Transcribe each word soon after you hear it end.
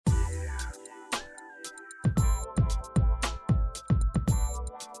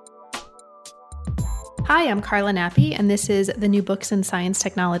Hi, I'm Carla Nappi, and this is the New Books in Science,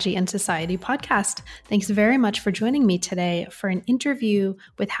 Technology, and Society podcast. Thanks very much for joining me today for an interview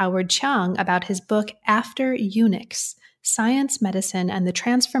with Howard Chung about his book, After Eunuchs: Science, Medicine, and the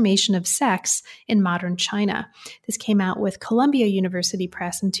Transformation of Sex in Modern China. This came out with Columbia University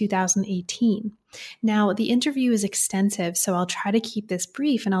Press in 2018. Now, the interview is extensive, so I'll try to keep this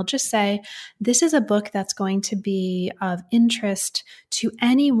brief, and I'll just say this is a book that's going to be of interest to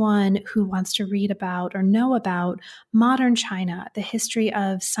anyone who wants to read about or know about modern China, the history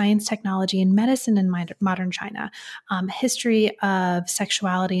of science, technology, and medicine in modern China, history of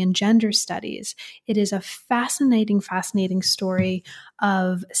sexuality and gender studies. It is a fascinating story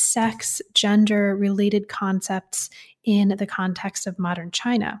of sex, gender-related concepts in the context of modern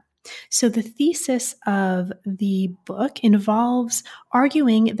China. So the thesis of the book involves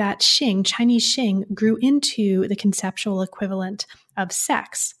arguing that Xing, Chinese Xing, grew into the conceptual equivalent of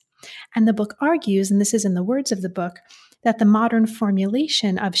sex. And the book argues, and this is in the words of the book, that the modern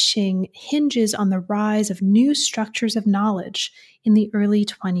formulation of Xing hinges on the rise of new structures of knowledge in the early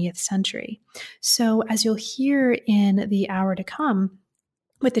 20th century. So as you'll hear in the hour to come,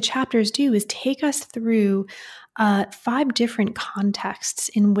 what the chapters do is take us through 5 different contexts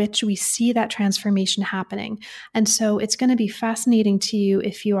in which we see that transformation happening. And so it's going to be fascinating to you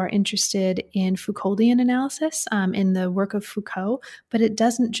if you are interested in Foucauldian analysis, in the work of Foucault, but it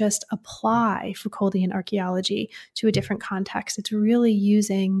doesn't just apply Foucauldian archaeology to a different context. It's really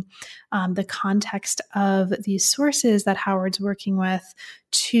using the context of these sources that Howard's working with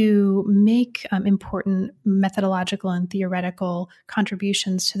to make important methodological and theoretical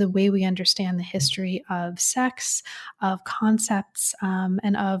contributions to the way we understand the history of sex, of concepts,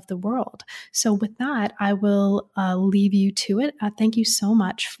 and of the world. So with that, I will leave you to it. Thank you so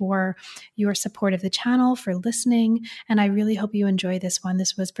much for your support of the channel, for listening, and I really hope you enjoy this one.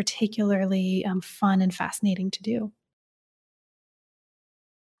 This was particularly fun and fascinating to do.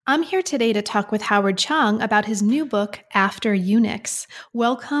 I'm here today to talk with Howard Chung about his new book, After Eunuchs.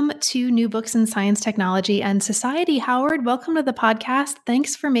 Welcome to New Books in Science, Technology, and Society. Howard, welcome to the podcast.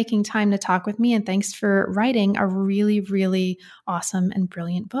 Thanks for making time to talk with me, and thanks for writing a really, really awesome and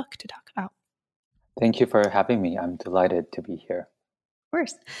brilliant book to talk about. Thank you for having me. I'm delighted to be here. Of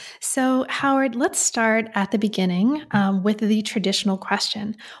course. So, Howard, let's start at the beginning with the traditional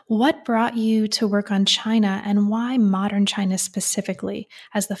question. What brought you to work on China, and why modern China specifically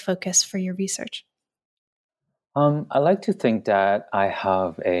as the focus for your research? I like to think that I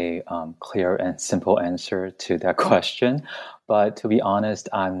have a clear and simple answer to that question, but to be honest,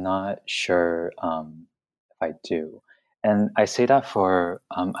 I'm not sure if I do. And I say that for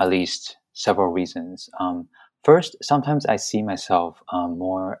at least several reasons. First, sometimes I see myself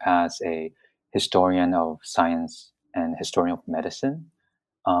more as a historian of science and historian of medicine.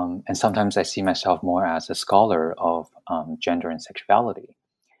 And sometimes I see myself more as a scholar of gender and sexuality.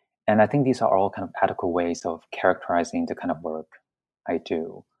 And I think these are all kind of adequate ways of characterizing the kind of work I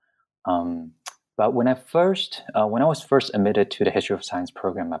do. Um, but when I was first admitted to the History of Science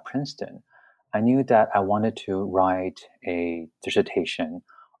program at Princeton, I knew that I wanted to write a dissertation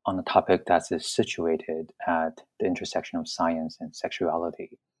on a topic that is situated at the intersection of science and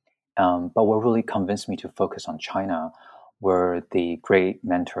sexuality. But what really convinced me to focus on China were the great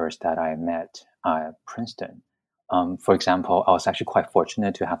mentors that I met at Princeton. For example, I was actually quite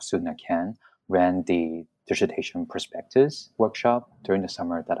fortunate to have Suna Ken ran the dissertation prospectus workshop during the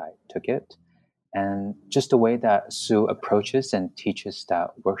summer that I took it. And just the way that Sue approaches and teaches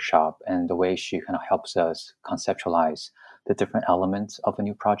that workshop and the way she kind of helps us conceptualize the different elements of a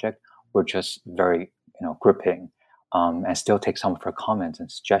new project were just very, gripping. And still take some of her comments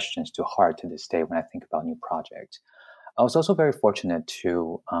and suggestions to heart to this day when I think about new projects. I was also very fortunate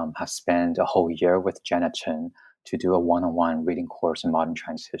to have spent a whole year with Janet Chen to do a one-on-one reading course in modern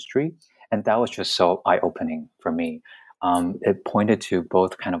Chinese history. And that was just so eye-opening for me. It pointed to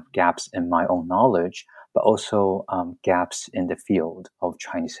both kind of gaps in my own knowledge, but also gaps in the field of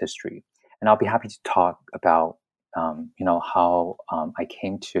Chinese history. And I'll be happy to talk about, how I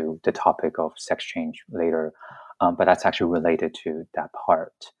came to the topic of sex change later. But that's actually related to that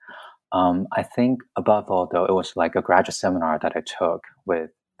part. I think above all, though, it was like a graduate seminar that I took with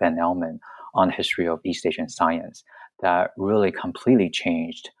Ben Elman on the history of East Asian science that really completely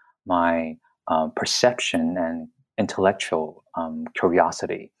changed my perception and intellectual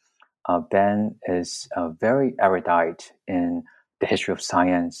curiosity. Ben is very erudite in the history of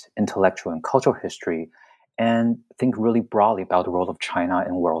science, intellectual and cultural history, and think really broadly about the role of China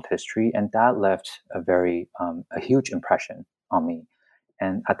in world history. And that left a huge impression on me.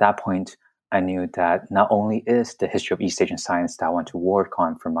 And at that point, I knew that not only is the history of East Asian science that I want to work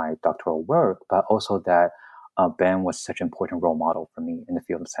on for my doctoral work, but also that Ben was such an important role model for me in the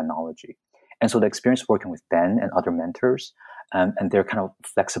field of technology. And so the experience working with Ben and other mentors and their kind of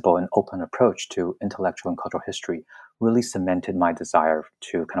flexible and open approach to intellectual and cultural history really cemented my desire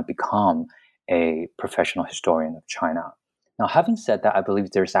to kind of become a professional historian of China. Now, having said that, I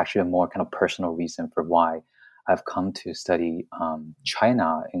believe there's actually a more kind of personal reason for why I've come to study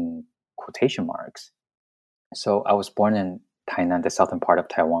China in quotation marks. So I was born in Tainan, the southern part of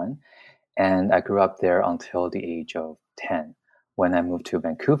Taiwan, and I grew up there until the age of 10 when I moved to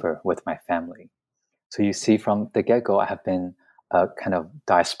Vancouver with my family. So you see, from the get go, I have been a kind of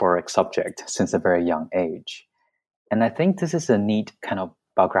diasporic subject since a very young age. And I think this is a neat kind of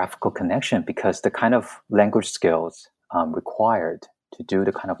biographical connection because the kind of language skills required to do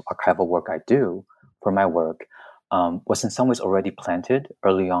the kind of archival work I do for my work was in some ways already planted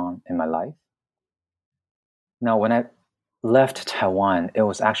early on in my life. Now, when I left Taiwan, it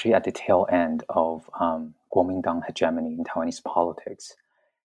was actually at the tail end of Kuomintang hegemony in Taiwanese politics.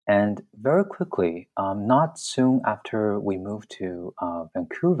 And very quickly, not soon after we moved to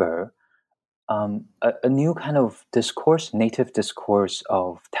Vancouver, a new kind of discourse, native discourse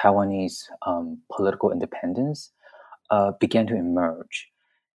of Taiwanese political independence began to emerge.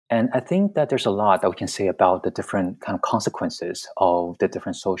 And I think that there's a lot that we can say about the different kind of consequences of the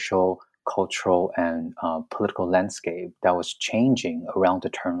different social, cultural, and political landscape that was changing around the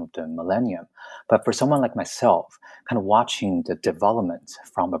turn of the millennium. But for someone like myself, kind of watching the development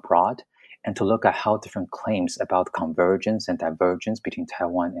from abroad and to look at how different claims about convergence and divergence between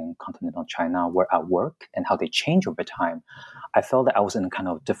Taiwan and continental China were at work and how they change over time, I felt that I was in a kind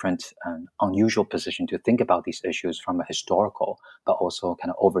of different and unusual position to think about these issues from a historical, but also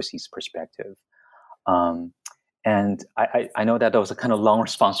kind of overseas perspective. Um, and I know that was a kind of long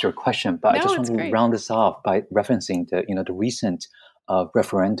response to your question, but I just want to round this off by referencing the recent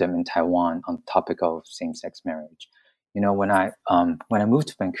referendum in Taiwan on the topic of same-sex marriage. When I moved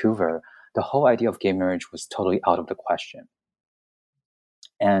to Vancouver, the whole idea of gay marriage was totally out of the question.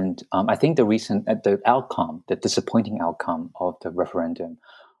 And I think the disappointing outcome of the referendum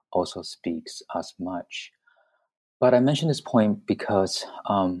also speaks as much. But I mention this point because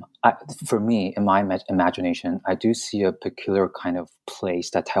for me, in my imagination, I do see a peculiar kind of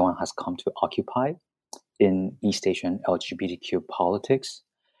place that Taiwan has come to occupy in East Asian LGBTQ politics.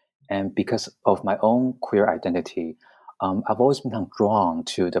 And because of my own queer identity, I've always been drawn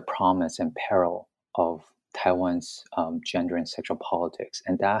to the promise and peril of Taiwan's gender and sexual politics.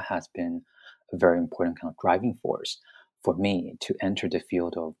 And that has been a very important kind of driving force for me to enter the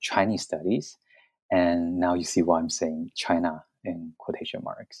field of Chinese studies. And now you see why I'm saying China in quotation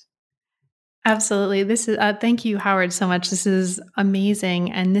marks. Absolutely. This is thank you, Howard, so much. This is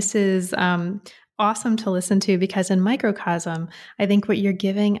amazing. And this is awesome to listen to because in Microcosm, I think what you're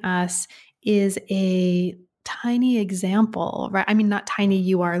giving us is a tiny example, right? I mean, not tiny,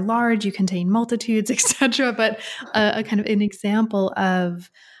 you are large, you contain multitudes, etc., but a kind of an example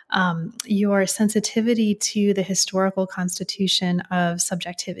of your sensitivity to the historical constitution of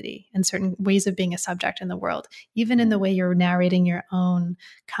subjectivity and certain ways of being a subject in the world, even in the way you're narrating your own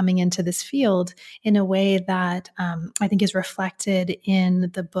coming into this field in a way that I think is reflected in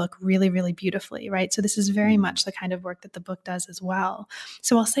the book really, really beautifully, right? So this is very much the kind of work that the book does as well.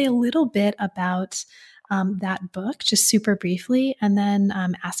 So I'll say a little bit about that book, just super briefly, and then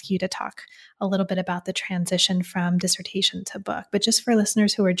ask you to talk a little bit about the transition from dissertation to book. But just for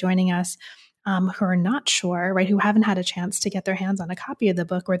listeners who are joining us, who are not sure, right, who haven't had a chance to get their hands on a copy of the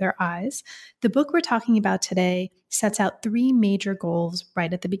book or their eyes, the book we're talking about today sets out 3 major goals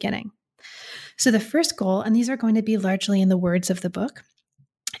right at the beginning. So the first goal, and these are going to be largely in the words of the book,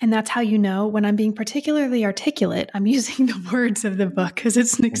 and that's how you know when I'm being particularly articulate, I'm using the words of the book because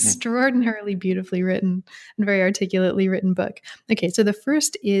it's an extraordinarily beautifully written and very articulately written book. Okay, so the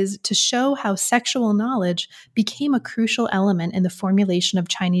first is to show how sexual knowledge became a crucial element in the formulation of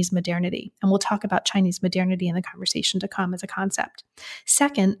Chinese modernity. And we'll talk about Chinese modernity in the conversation to come as a concept.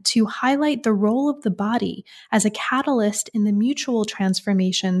 Second, to highlight the role of the body as a catalyst in the mutual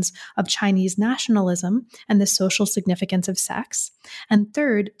transformations of Chinese nationalism and the social significance of sex. And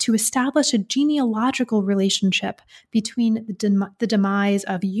third, to establish a genealogical relationship between the demise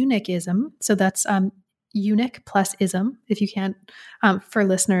of eunuchism, so that's eunuch plus ism, if you can't, for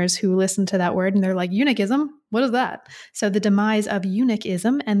listeners who listen to that word and they're like, eunuchism, what is that? So the demise of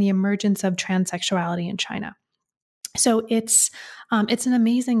eunuchism and the emergence of transsexuality in China. So it's an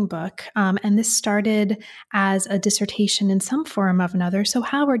amazing book, and this started as a dissertation in some form of another. So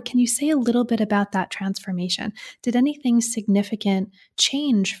Howard, can you say a little bit about that transformation? Did anything significant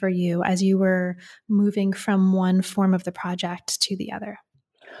change for you as you were moving from one form of the project to the other?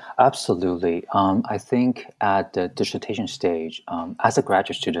 Absolutely. I think at the dissertation stage, as a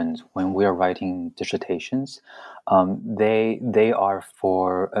graduate student, when we are writing dissertations, they are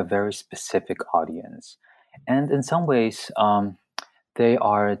for a very specific audience, and in some ways, they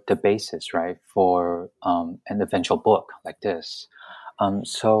are the basis, right, for an eventual book like this.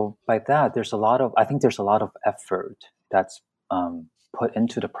 So by that, I think there's a lot of effort that's put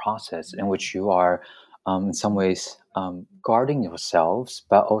into the process in which you are, in some ways, guarding yourselves,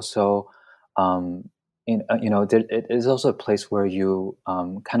 but also, it is also a place where you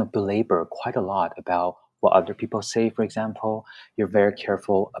kind of belabor quite a lot about what other people say. For example, you're very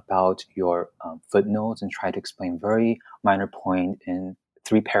careful about your footnotes and try to explain very minor point in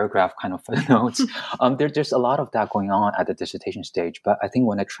three-paragraph kind of footnotes. There's just a lot of that going on at the dissertation stage. But I think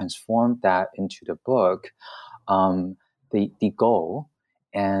when I transformed that into the book, the goal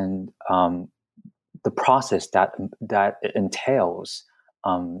and the process that it entails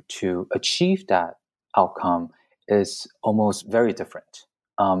to achieve that outcome is almost very different.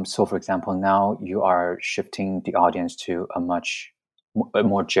 So, for example, now you are shifting the audience to a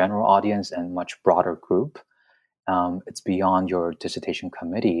more general audience and much broader group. It's beyond your dissertation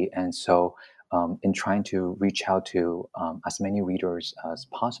committee, and so in trying to reach out to as many readers as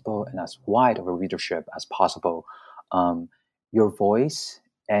possible and as wide of a readership as possible, um, your voice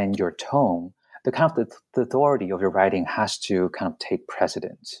and your tone, the kind of the authority of your writing has to kind of take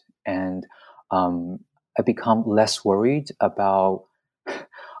precedence. And I become less worried about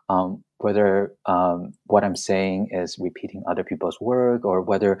whether what I'm saying is repeating other people's work, or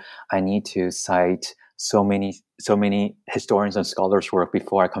whether I need to cite so many historians and scholars' work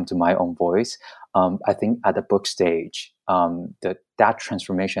before I come to my own voice. I think at the book stage, that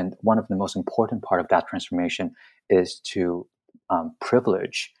transformation, one of the most important part of that transformation is to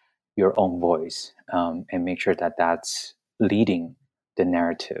privilege your own voice, and make sure that that's leading the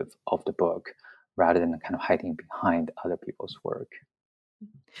narrative of the book rather than kind of hiding behind other people's work.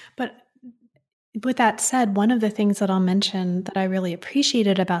 But with that said, one of the things that I'll mention that I really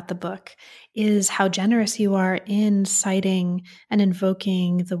appreciated about the book is how generous you are in citing and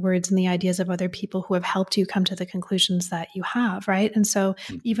invoking the words and the ideas of other people who have helped you come to the conclusions that you have, right? And so,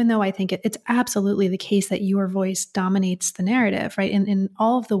 even though I think it's absolutely the case that your voice dominates the narrative, right, in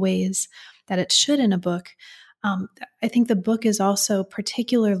all of the ways that it should in a book, I think the book is also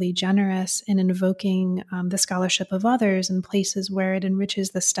particularly generous in invoking the scholarship of others in places where it enriches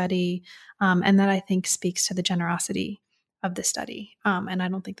the study, and that I think speaks to the generosity of the study. And I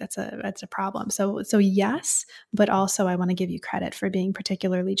don't think that's a problem. So yes, but also I want to give you credit for being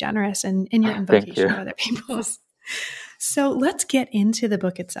particularly generous in your Thank you. invocation of other people's. So let's get into the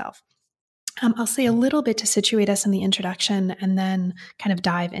book itself. I'll say a little bit to situate us in the introduction and then kind of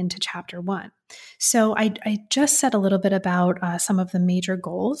dive into chapter one. So, I just said a little bit about some of the major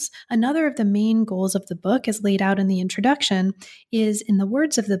goals. Another of the main goals of the book, as laid out in the introduction, is, in the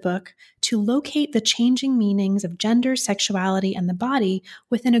words of the book, to locate the changing meanings of gender, sexuality, and the body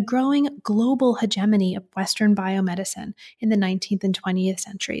within a growing global hegemony of Western biomedicine in the 19th and 20th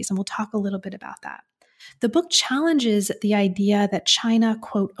centuries. And we'll talk a little bit about that. The book challenges the idea that China,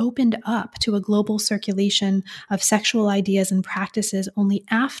 quote, opened up to a global circulation of sexual ideas and practices only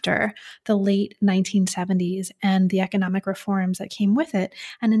after the late 1970s and the economic reforms that came with it.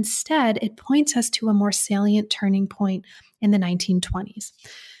 And instead, it points us to a more salient turning point in the 1920s.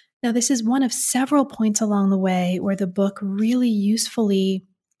 Now, this is one of several points along the way where the book really usefully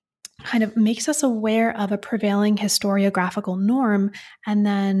kind of makes us aware of a prevailing historiographical norm, and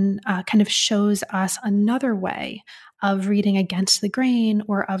then kind of shows us another way of reading against the grain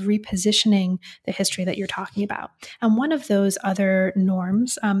or of repositioning the history that you're talking about. And one of those other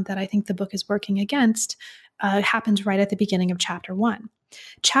norms that I think the book is working against happens right at the beginning of chapter one.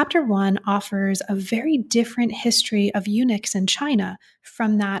 Chapter one offers a very different history of eunuchs in China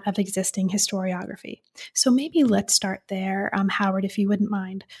from that of existing historiography. So maybe let's start there, Howard, if you wouldn't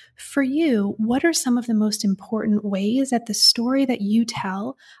mind. For you, what are some of the most important ways that the story that you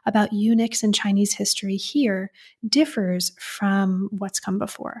tell about eunuchs in Chinese history here differs from what's come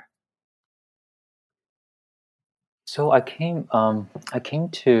before? So I came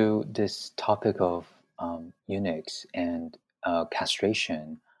to this topic of eunuchs and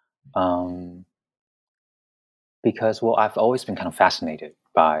castration, um, because, well, I've always been kind of fascinated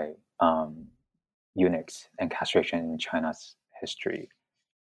by eunuchs and castration in China's history.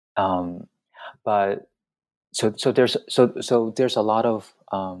 Um, but there's a lot of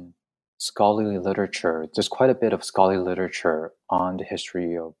scholarly literature. There's quite a bit of scholarly literature on the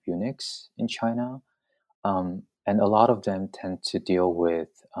history of eunuchs in China, and a lot of them tend to deal with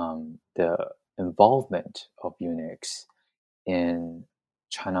the involvement of eunuchs in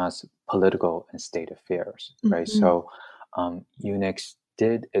China's political and state affairs, right? Mhm. So eunuchs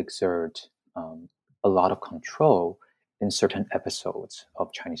did exert a lot of control in certain episodes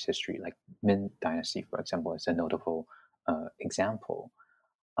of Chinese history, like Ming Dynasty, for example, is a notable example.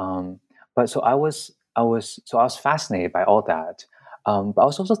 Um, but I was fascinated by all that. But I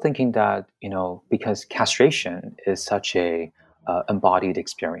was also thinking that, because castration is such a embodied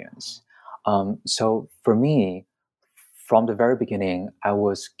experience. So for me, from the very beginning, I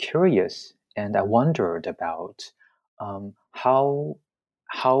was curious and I wondered about how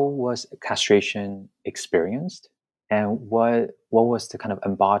was castration experienced, and what was the kind of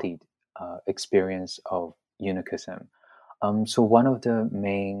embodied experience of eunuchism. So one of the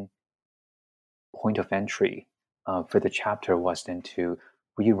main point of entry for the chapter was then to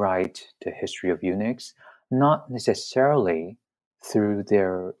rewrite the history of eunuchs, not necessarily through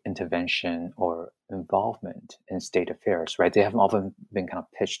their intervention or involvement in state affairs, right? They have often been kind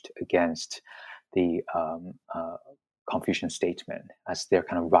of pitched against the Confucian statesmen as their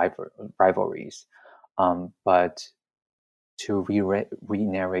kind of rivalries. But to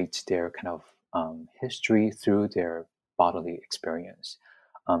re-narrate their kind of history through their bodily experience.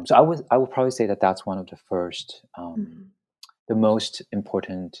 So I would probably say that that's one of the first, Mhm. the most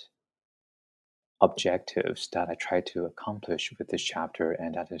important objectives that I try to accomplish with this chapter,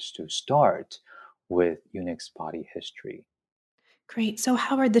 and that is to start with eunuch's body history. Great. So,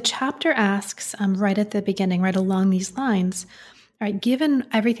 Howard, the chapter asks right at the beginning, right along these lines, all right, given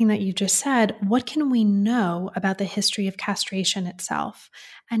everything that you just said, what can we know about the history of castration itself?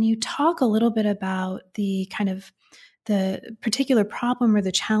 And you talk a little bit about the kind of the particular problem or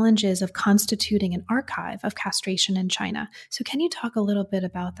the challenges of constituting an archive of castration in China. So, can you talk a little bit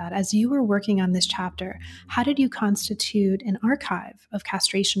about that? As you were working on this chapter, how did you constitute an archive of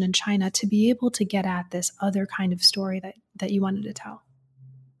castration in China to be able to get at this other kind of story that you wanted to tell?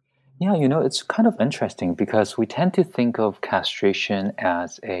 Yeah, it's kind of interesting because we tend to think of castration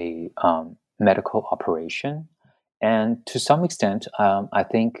as a medical operation. And to some extent, I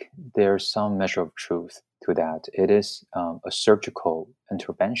think there's some measure of truth to that. It is a surgical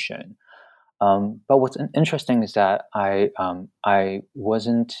intervention. But what's interesting is that I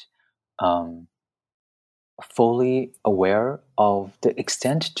wasn't um, fully aware of the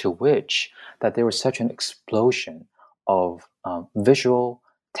extent to which that there was such an explosion of visual,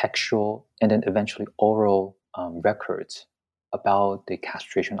 textual, and then eventually oral records about the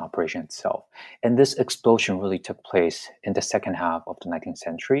castration operation itself. And this explosion really took place in the second half of the 19th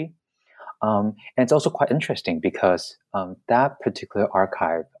century. And it's also quite interesting because that particular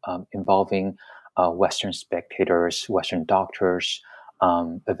archive involving Western spectators, Western doctors,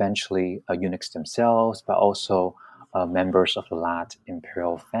 eventually eunuchs themselves, but also members of the Lat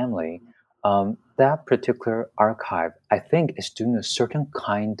imperial family. That particular archive, I think, is doing a certain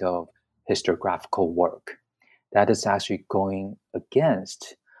kind of historiographical work that is actually going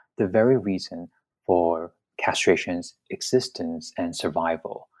against the very reason for castration's existence and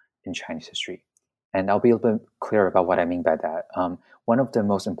survival in Chinese history. And I'll be a little bit clear about what I mean by that. One of the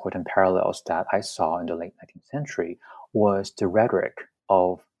most important parallels that I saw in the late 19th century was the rhetoric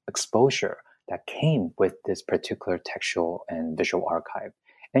of exposure that came with this particular textual and visual archive.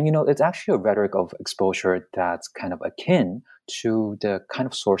 And it's actually a rhetoric of exposure that's kind of akin to the kind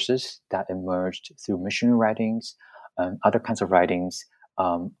of sources that emerged through missionary writings and other kinds of writings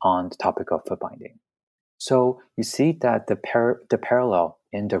on the topic of foot binding. So you see that the parallel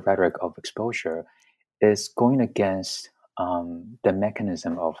in the rhetoric of exposure is going against the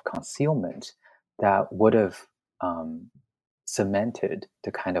mechanism of concealment that would have um, cemented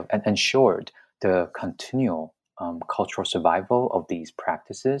the kind of and ensured the continual cultural survival of these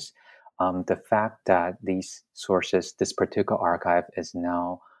practices. The fact that these sources, this particular archive, is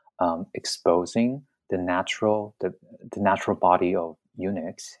now exposing the natural body of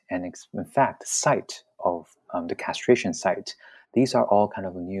eunuchs, and in fact, the site of the castration site. These are all kind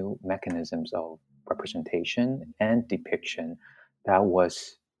of new mechanisms of representation and depiction that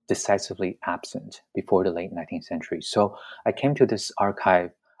was decisively absent before the late 19th century. So I came to this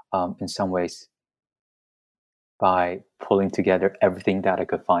archive in some ways by pulling together everything that I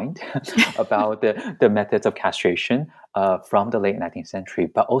could find about the methods of castration from the late 19th century,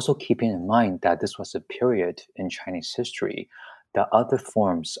 but also keeping in mind that this was a period in Chinese history that other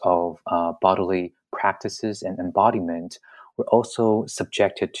forms of bodily practices and embodiment were also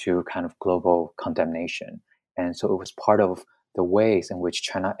subjected to kind of global condemnation. And so it was part of the ways in which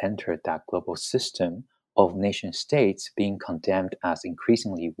China entered that global system of nation states being condemned as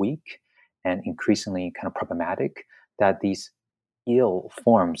increasingly weak and increasingly kind of problematic, that these ill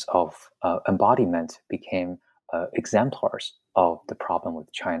forms of embodiment became exemplars of the problem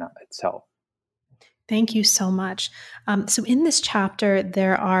with China itself. Thank you so much. So, in this chapter,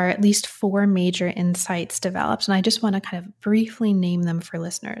 there are at least four major insights developed, and I just want to kind of briefly name them for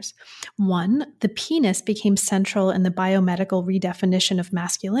listeners. One, the penis became central in the biomedical redefinition of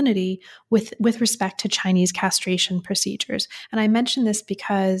masculinity with respect to Chinese castration procedures. And I mention this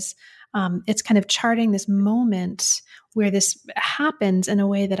because it's kind of charting this moment where this happens in a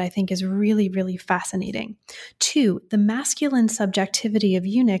way that I think is really, really fascinating. Two, the masculine subjectivity of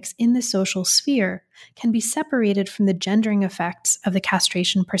eunuchs in the social sphere can be separated from the gendering effects of the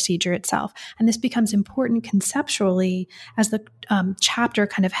castration procedure itself. And this becomes important conceptually as the chapter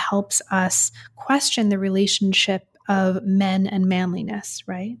kind of helps us question the relationship of men and manliness,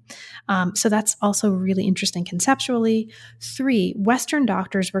 right? So that's also really interesting conceptually. Three, Western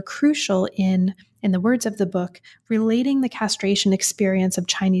doctors were crucial in the words of the book, relating the castration experience of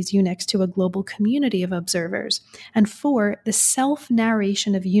Chinese eunuchs to a global community of observers. And four, the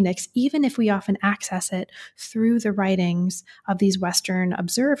self-narration of eunuchs, even if we often access it through the writings of these Western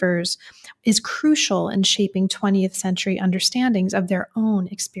observers, is crucial in shaping 20th century understandings of their own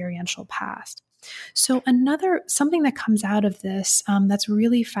experiential past. So something that comes out of this that's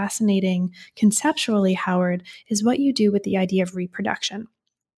really fascinating conceptually, Howard, is what you do with the idea of reproduction.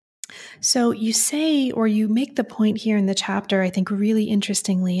 So you say, or you make the point here in the chapter, I think really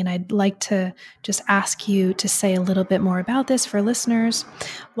interestingly, and I'd like to just ask you to say a little bit more about this for listeners.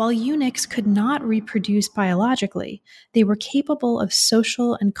 While eunuchs could not reproduce biologically, they were capable of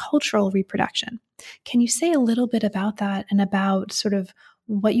social and cultural reproduction. Can you say a little bit about that and about sort of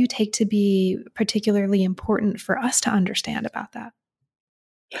what you take to be particularly important for us to understand about that?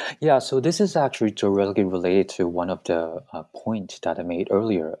 Yeah, so this is actually directly related to one of the points that I made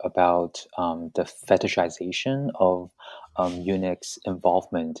earlier about the fetishization of eunuchs'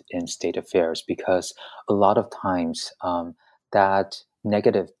 involvement in state affairs, because a lot of times that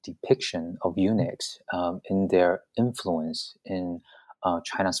negative depiction of eunuchs in their influence in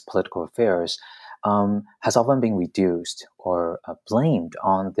China's political affairs has often been reduced or blamed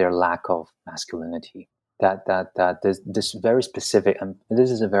on their lack of masculinity. That this very specific, and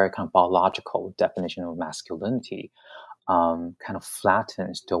this is a very kind of biological definition of masculinity, kind of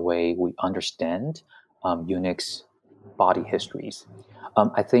flattens the way we understand eunuchs' body histories.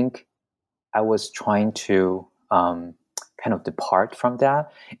 I think I was trying to kind of depart from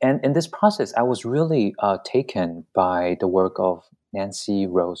that, and in this process, I was really taken by the work of Nancy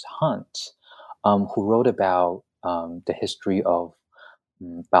Rose Hunt, who wrote about the history of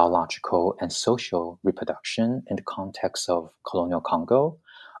biological and social reproduction in the context of colonial Congo.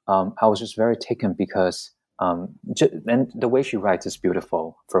 I was just very taken because, and the way she writes is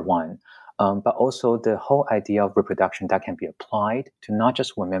beautiful, for one, but also the whole idea of reproduction that can be applied to not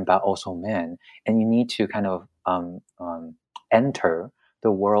just women, but also men. And you need to kind of enter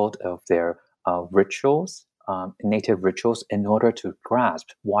the world of their rituals, native rituals, in order to grasp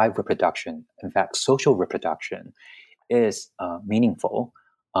why reproduction, in fact, social reproduction, is as meaningful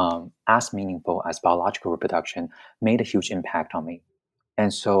as biological reproduction, made a huge impact on me.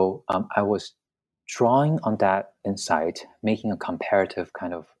 And so I was drawing on that insight, making a comparative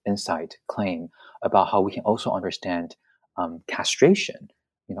kind of insight claim about how we can also understand castration,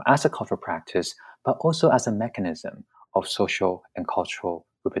 as a cultural practice, but also as a mechanism of social and cultural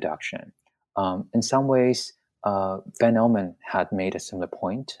reproduction. In some ways, Ben Elman had made a similar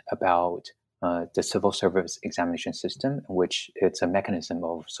point about the civil service examination system, in which it's a mechanism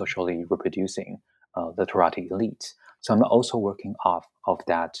of socially reproducing literati elites. So I'm also working off of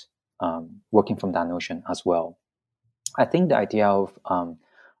that, working from that notion as well. I think the idea of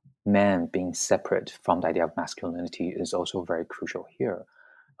men being separate from the idea of masculinity is also very crucial here,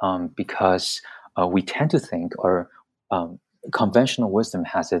 because we tend to think, or conventional wisdom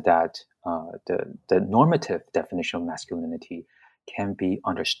has it, that the normative definition of masculinity can be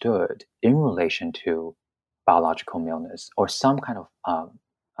understood in relation to biological maleness or some kind of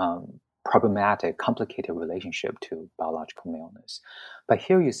problematic, complicated relationship to biological maleness. But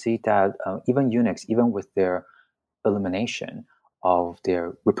here you see that even eunuchs, even with their elimination of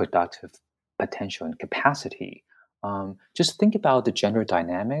their reproductive potential and capacity, just think about the gender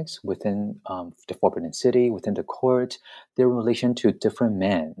dynamics within the Forbidden City, within the court, their relation to different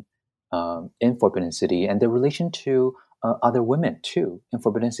men in Forbidden City, and their relation to other women too in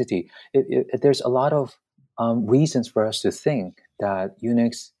Forbidden City. There's a lot of reasons for us to think that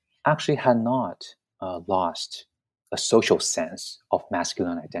eunuchs actually had not lost a social sense of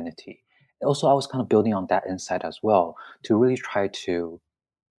masculine identity. And also, I was kind of building on that insight as well to really try to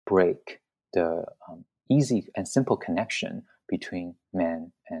break the easy and simple connection between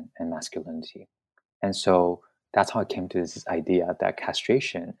men and masculinity. And so that's how I came to this idea that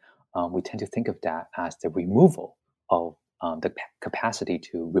castration, we tend to think of that as the removal of the capacity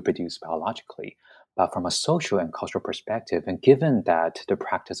to reproduce biologically. But from a social and cultural perspective, and given that the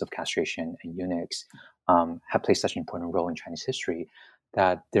practice of castration and eunuchs have played such an important role in Chinese history,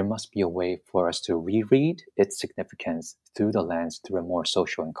 that there must be a way for us to reread its significance through the lens, through a more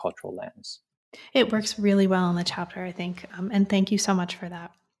social and cultural lens. It works really well in the chapter, I think. And thank you so much for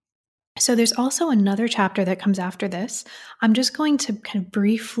that. So there's also another chapter that comes after this. I'm just going to kind of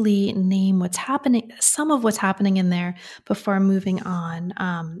briefly name what's happening, some of what's happening in there before moving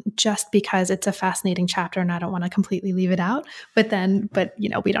on, just because it's a fascinating chapter and I don't want to completely leave it out. But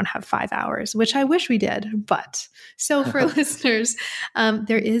we don't have 5 hours, which I wish we did. But so for listeners,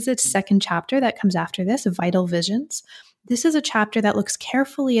 there is a second chapter that comes after this, Vital Visions. This is a chapter that looks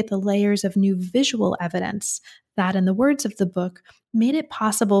carefully at the layers of new visual evidence that, in the words of the book, made it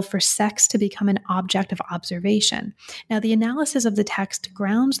possible for sex to become an object of observation. Now, the analysis of the text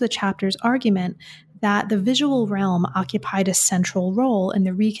grounds the chapter's argument that the visual realm occupied a central role in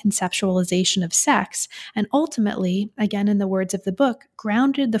the reconceptualization of sex, and ultimately, again in the words of the book,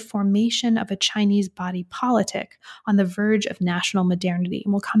 grounded the formation of a Chinese body politic on the verge of national modernity.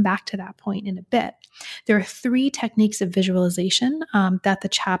 And we'll come back to that point in a bit. There are 3 techniques of visualization that the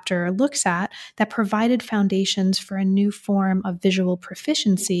chapter looks at that provided foundations for a new form of visual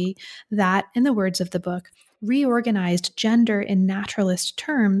proficiency that, in the words of the book, reorganized gender in naturalist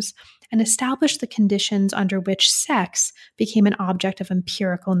terms and established the conditions under which sex became an object of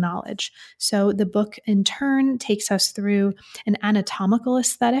empirical knowledge. So the book, in turn, takes us through an anatomical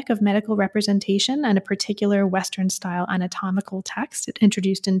aesthetic of medical representation and a particular Western-style anatomical text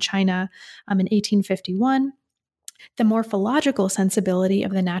introduced in China in 1851. The morphological sensibility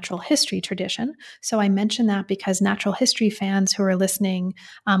of the natural history tradition. So I mention that because natural history fans who are listening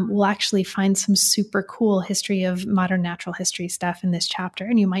will actually find some super cool history of modern natural history stuff in this chapter.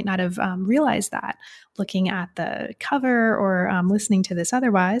 And you might not have realized that looking at the cover or listening to this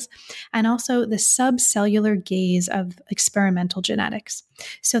otherwise. And also the subcellular gaze of experimental genetics.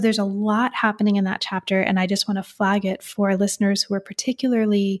 So there's a lot happening in that chapter, and I just want to flag it for listeners who are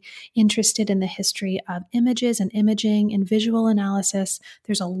particularly interested in the history of images and imaging and visual analysis.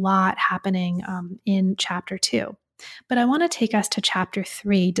 There's a lot happening in chapter 2. But I want to take us to chapter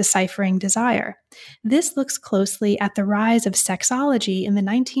 3, Deciphering Desire. This looks closely at the rise of sexology in the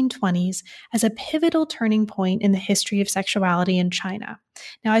 1920s as a pivotal turning point in the history of sexuality in China.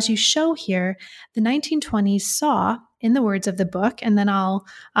 Now, as you show here, the 1920s saw, in the words of the book, and then I'll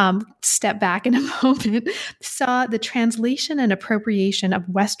step back in a moment, saw the translation and appropriation of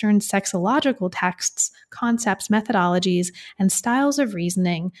Western sexological texts, concepts, methodologies, and styles of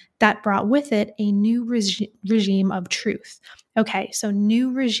reasoning that brought with it a new regime of truth. Okay, so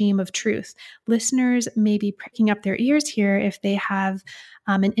new regime of truth. Listeners may be pricking up their ears here if they have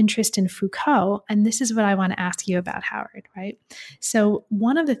an interest in Foucault, and this is what I want to ask you about, Howard, right? So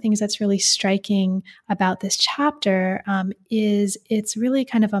one of the things that's really striking about this chapter is it's really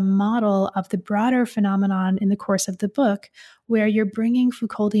kind of a model of the broader phenomenon in the course of the book, where you're bringing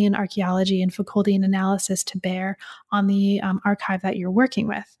Foucauldian archaeology and Foucauldian analysis to bear on the archive that you're working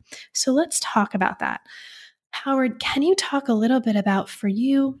with. So let's talk about that. Howard, can you talk a little bit about, for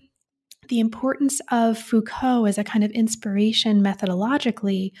you, the importance of Foucault as a kind of inspiration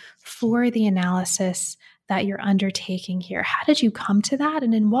methodologically for the analysis that you're undertaking here? How did you come to that?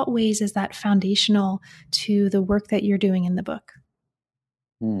 And in what ways is that foundational to the work that you're doing in the book?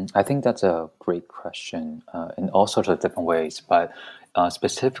 I think that's a great question in all sorts of different ways, but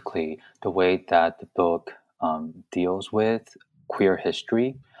specifically the way that the book deals with queer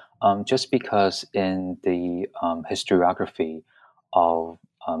history, just because in the historiography of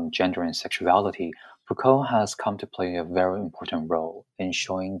gender and sexuality, Foucault has come to play a very important role in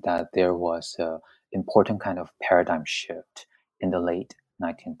showing that there was an important kind of paradigm shift in the late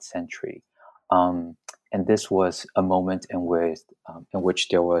 19th century. And this was a moment in which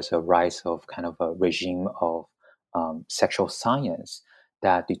there was a rise of kind of a regime of sexual science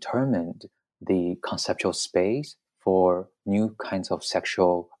that determined the conceptual space for new kinds of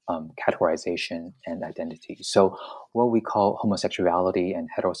sexual categorization and identity. So what we call homosexuality and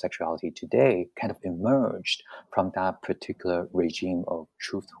heterosexuality today kind of emerged from that particular regime of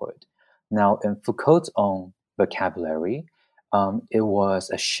truthhood. Now, in Foucault's own vocabulary, it was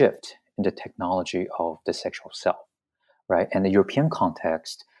a shift in the technology of the sexual self, right? And the European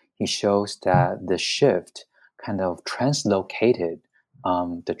context, he shows that the shift kind of translocated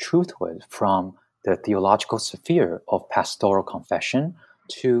the truthhood from the theological sphere of pastoral confession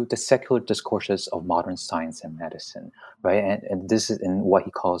to the secular discourses of modern science and medicine, right? And this is in what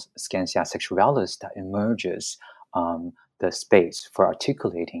he calls scientia sexualis that emerges the space for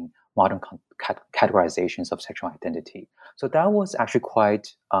articulating modern categorizations of sexual identity. So that was actually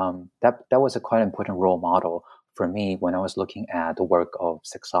quite that was a quite important role model for me when I was looking at the work of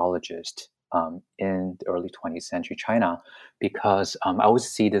sexologists in the early 20th century China, because I always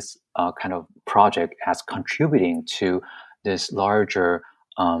see this kind of project as contributing to this larger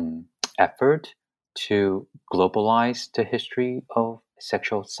effort to globalize the history of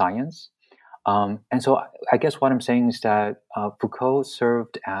sexual science. And so I guess what I'm saying is that Foucault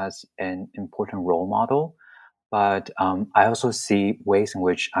served as an important role model, but I also see ways in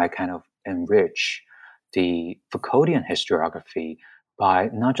which I kind of enrich the Foucauldian historiography by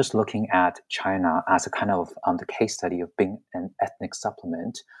not just looking at China as a kind of the case study of being an ethnic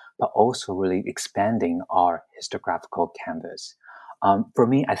supplement, but also really expanding our historiographical canvas. For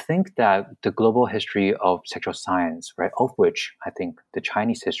me, I think that the global history of sexual science, right, of which I think the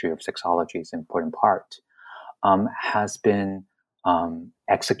Chinese history of sexology is an important part, has been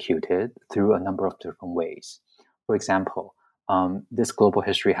executed through a number of different ways. For example, this global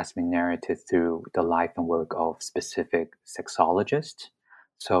history has been narrated through the life and work of specific sexologists.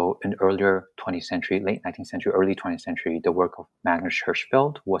 So in earlier 20th century, late 19th century, early 20th century, the work of Magnus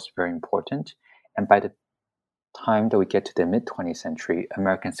Hirschfeld was very important. And by the time that we get to the mid 20th century,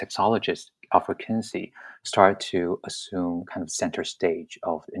 American sexologist Alfred Kinsey started to assume kind of center stage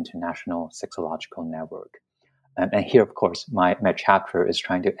of the international sexological network. And here, of course, my chapter is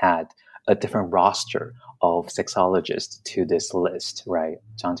trying to add a different roster of sexologists to this list, right?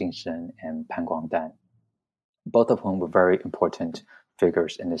 Zhang Jingshen and Pan Guangdan, both of whom were very important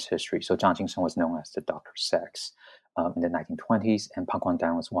figures in this history. So Zhang Jingshen was known as the Dr. Sex in the 1920s, and Pan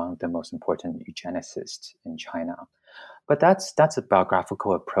Guangdan was one of the most important eugenicists in China. But that's a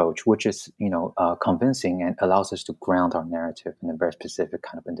biographical approach, which is convincing and allows us to ground our narrative in a very specific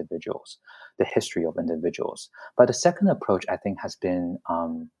kind of individuals, the history of individuals. But the second approach, I think, has been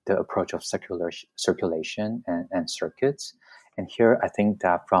the approach of circulation and circuits. And here, I think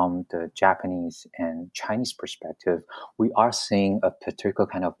that from the Japanese and Chinese perspective, we are seeing a particular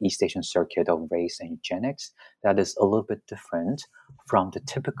kind of East Asian circuit of race and eugenics that is a little bit different from the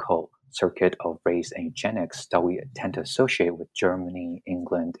typical circuit of race and eugenics that we tend to associate with Germany,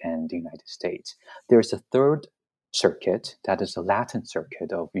 England, and the United States. There's a third circuit, that is the Latin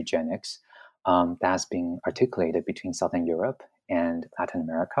circuit of eugenics, that's being articulated between Southern Europe and Latin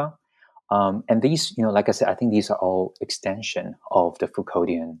America. And these, like I said, I think these are all extension of the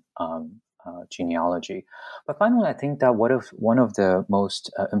Foucauldian genealogy. But finally, I think that one of the most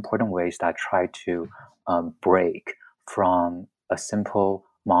important ways that I try to break from a simple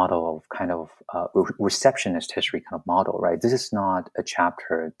model of kind of receptionist history kind of model, right? This is not a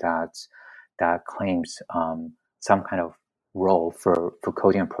chapter that claims some kind of role for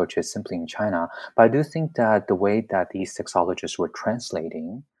Foucauldian approaches simply in China. But I do think that the way that these sexologists were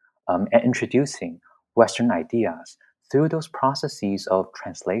translating and introducing Western ideas through those processes of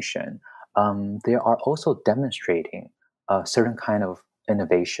translation, they are also demonstrating a certain kind of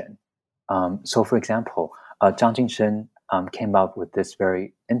innovation. So, for example, Zhang Jingshen came up with this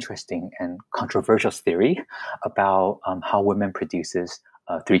very interesting and controversial theory about how women produces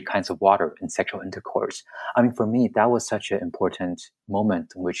three kinds of water in sexual intercourse. I mean, for me, that was such an important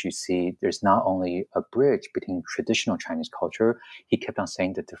moment in which you see there's not only a bridge between traditional Chinese culture. He kept on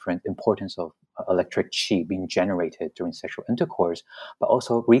saying the different importance of electric qi being generated during sexual intercourse, but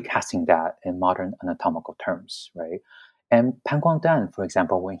also recasting that in modern anatomical terms, right? And Pan Guangdan, for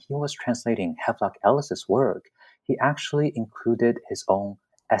example, when he was translating Havelock Ellis's work, he actually included his own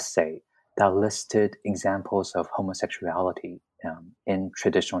essay that listed examples of homosexuality in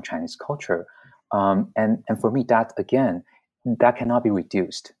traditional Chinese culture. And for me, that again, that cannot be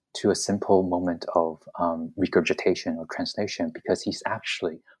reduced to a simple moment of regurgitation or translation, because he's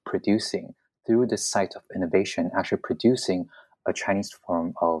actually producing, through this site of innovation, actually producing a Chinese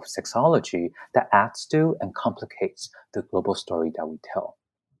form of sexology that adds to and complicates the global story that we tell.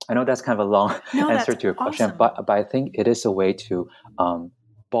 I know that's kind of a long answer to your question, but I think it is a way to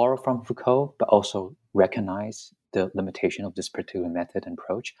borrow from Foucault, but also recognize the limitation of this particular method and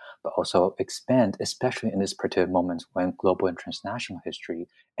approach, but also expand, especially in this particular moment when global and transnational history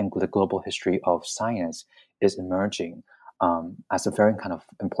and the global history of science is emerging as a very kind of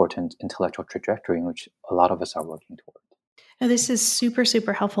important intellectual trajectory in which a lot of us are working toward. No, this is super,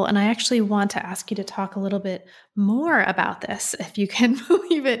 super helpful. And I actually want to ask you to talk a little bit more about this, if you can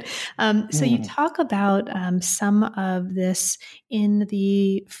believe it. So, you Mm. talk about some of this in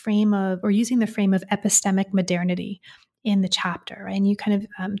the frame of, or using the frame of epistemic modernity in the chapter, right? And you kind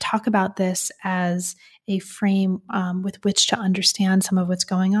of talk about this as a frame with which to understand some of what's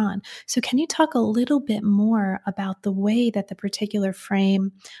going on. So, can you talk a little bit more about the way that the particular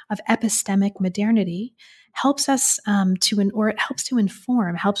frame of epistemic modernity helps us or it helps to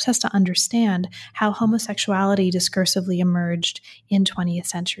inform, helps us to understand how homosexuality discursively emerged in 20th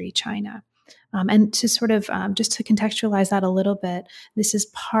century China. And to sort of just to contextualize that a little bit, this is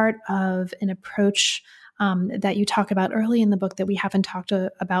part of an approach that you talk about early in the book that we haven't talked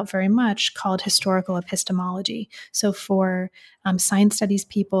about very much, called historical epistemology. So, for science studies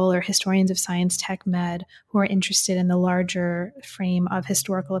people or historians of science, tech, med, who are interested in the larger frame of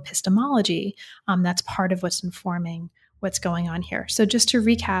historical epistemology, that's part of what's informing what's going on here. So, just to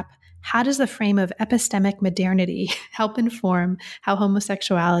recap, how does the frame of epistemic modernity help inform how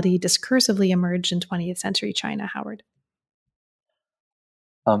homosexuality discursively emerged in 20th century China, Howard?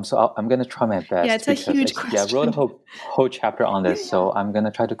 I'm going to try my Yeah, best it's a because huge I wrote a question. whole chapter on Yeah, this. yeah. So I'm going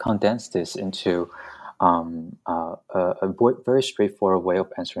to try to condense this into very straightforward way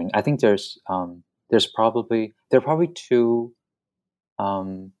of answering. I think there are probably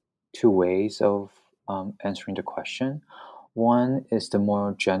um, two ways of answering the question. One is the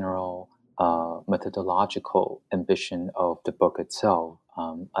more general methodological ambition of the book itself.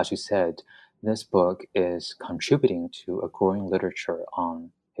 As you said, this book is contributing to a growing literature on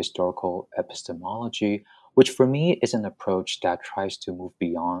historical epistemology, which for me is an approach that tries to move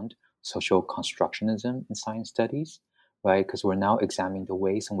beyond social constructionism in science studies, right? Because we're now examining the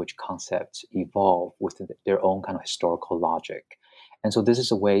ways in which concepts evolve within their own kind of historical logic. And so this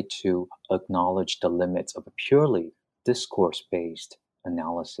is a way to acknowledge the limits of a purely discourse-based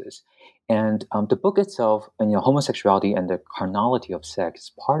analysis. And the book itself, and homosexuality and the carnality of sex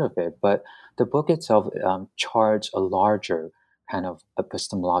is part of it, but the book itself charts a larger kind of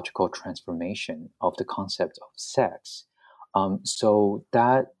epistemological transformation of the concept of sex. So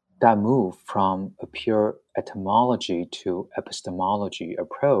that move from a pure etymology to epistemology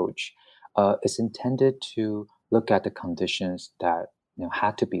approach is intended to look at the conditions that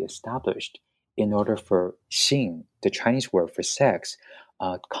had to be established in order for Xing, the Chinese word for sex,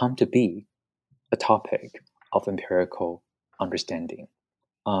 come to be a topic of empirical understanding.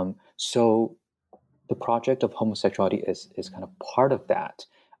 So the project of homosexuality is kind of part of that.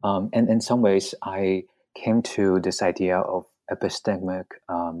 And in some ways, I came to this idea of epistemic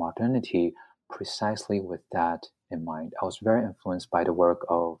modernity precisely with that in mind. I was very influenced by the work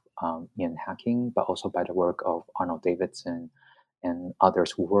of Ian Hacking, but also by the work of Arnold Davidson and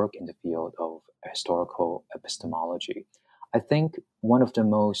others who work in the field of historical epistemology. I think one of the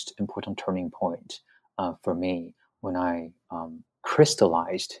most important turning points for me when I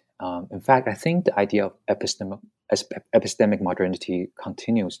crystallized. In fact, I think the idea of epistemic modernity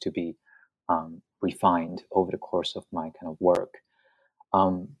continues to be refined over the course of my kind of work.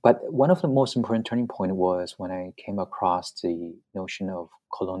 But one of the most important turning point was when I came across the notion of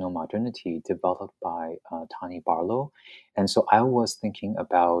colonial modernity developed by Tani Barlow. And so I was thinking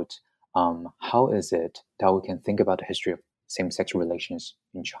about how is it that we can think about the history of same-sex relations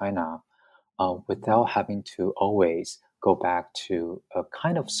in China without having to always go back to a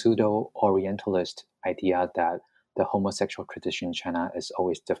kind of pseudo Orientalist idea that the homosexual tradition in China is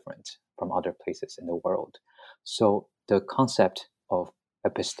always different from other places in the world. So the concept of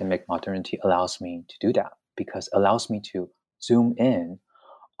epistemic modernity allows me to do that because it allows me to zoom in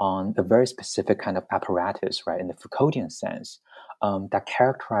on a very specific kind of apparatus, right, in the Foucauldian sense, that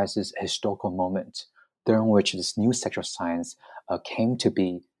characterizes a historical moment during which this new sexual science came to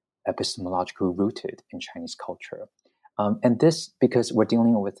be epistemologically rooted in Chinese culture. And this because we're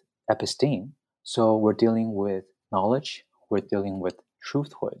dealing with episteme, so we're dealing with knowledge, we're dealing with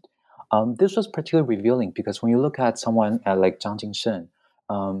truthhood. This was particularly revealing because when you look at someone like Zhang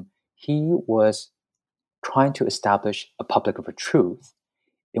Jingsheng, he was trying to establish a public of a truth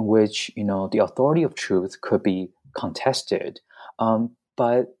in which the authority of truth could be contested,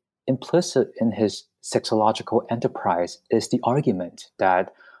 but implicit in his sexological enterprise is the argument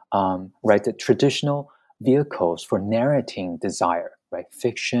that right the traditional vehicles for narrating desire, right,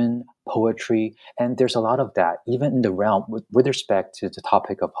 fiction, poetry, and there's a lot of that even in the realm with respect to the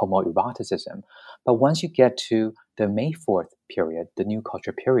topic of homoeroticism. But once you get to the May 4th period, the new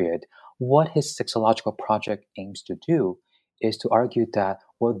culture period, what his sexological project aims to do is to argue that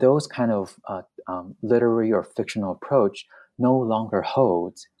well, those kind of literary or fictional approach no longer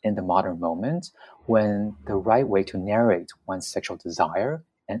holds in the modern moment, when the right way to narrate one's sexual desire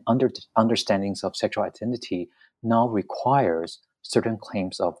and understandings of sexual identity now requires certain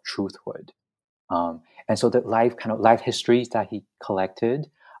claims of truthhood. And so the life histories that he collected,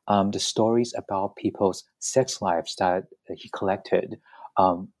 the stories about people's sex lives that he collected,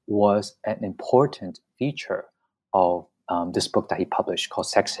 was an important feature of this book that he published called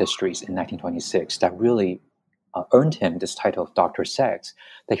Sex Histories in 1926 that really earned him this title of Dr. Sex.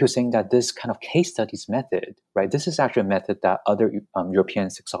 That he was saying that this kind of case studies method, right? This is actually a method that other European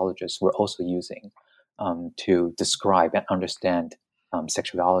sexologists were also using to describe and understand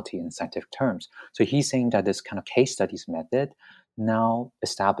sexuality in scientific terms. So he's saying that this kind of case studies method now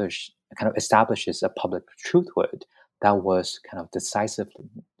establishes a public truthhood that was kind of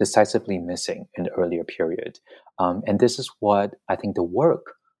decisively missing in the earlier period. And this is what I think the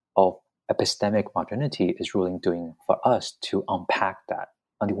work of epistemic modernity is really doing for us to unpack that.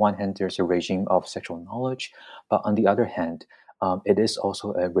 On the one hand, there's a regime of sexual knowledge, but on the other hand, it is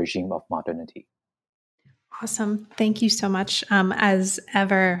also a regime of modernity. Awesome. Thank you so much. As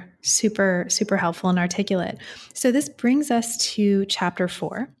ever, super, super helpful and articulate. So this brings us to chapter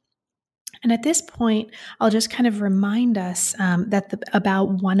 4. And at this point, I'll just kind of remind us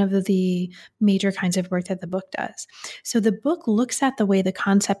about one of the major kinds of work that the book does. So the book looks at the way the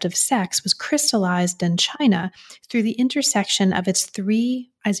concept of sex was crystallized in China through the intersection of its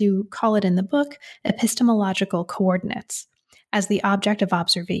 3, as you call it in the book, epistemological coordinates. As the object of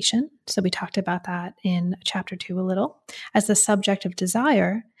observation, so we talked about that in chapter 2 a little, as the subject of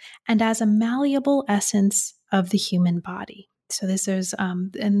desire, and as a malleable essence of the human body. So this is,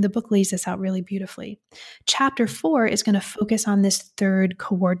 and the book lays this out really beautifully. Chapter 4 is going to focus on this third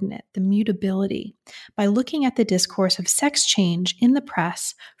coordinate, the mutability, by looking at the discourse of sex change in the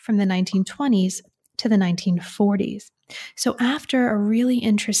press from the 1920s to the 1940s. So after a really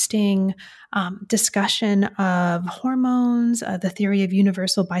interesting discussion of hormones, the theory of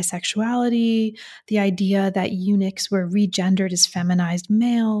universal bisexuality, the idea that eunuchs were regendered as feminized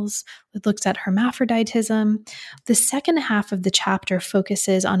males, it looks at hermaphroditism. The second half of the chapter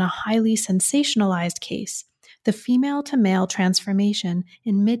focuses on a highly sensationalized case, the female-to-male transformation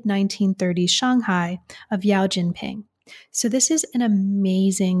in mid-1930s Shanghai of Yao Jinping. So this is an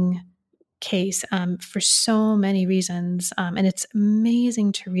amazing case for so many reasons, and it's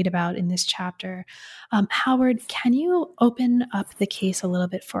amazing to read about in this chapter. Howard, can you open up the case a little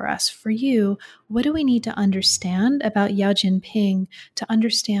bit for us? For you, what do we need to understand about Yao Jinping to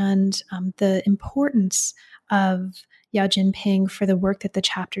understand the importance of Yao Jinping for the work that the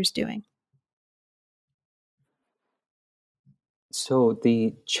chapter's doing? So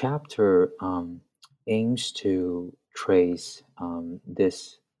the chapter aims to trace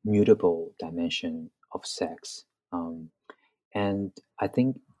this mutable dimension of sex. And I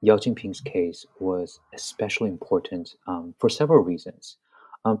think Yao Jinping's case was especially important for several reasons.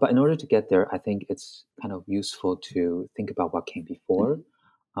 But in order to get there, I think it's kind of useful to think about what came before.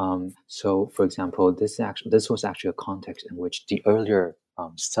 So, for example, this was actually a context in which the earlier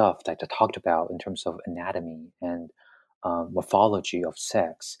stuff that I talked about in terms of anatomy and morphology of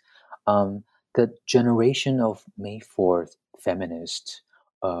sex, the generation of May 4th feminists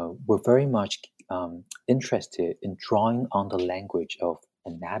were very much interested in drawing on the language of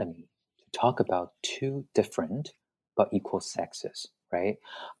anatomy to talk about 2 different but equal sexes, right?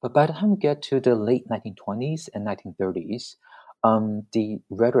 But by the time we get to the late 1920s and 1930s, the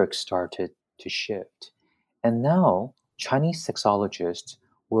rhetoric started to shift. And now Chinese sexologists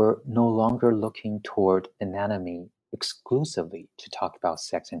were no longer looking toward anatomy exclusively to talk about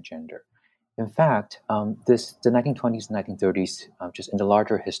sex and gender. In fact, the 1920s and 1930s, just in the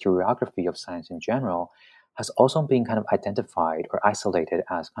larger historiography of science in general, has also been kind of identified or isolated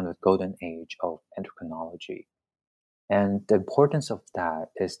as kind of golden age of endocrinology. And the importance of that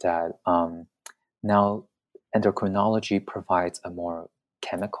is that now endocrinology provides a more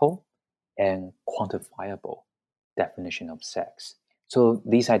chemical and quantifiable definition of sex. So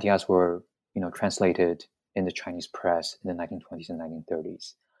these ideas were, translated in the Chinese press in the 1920s and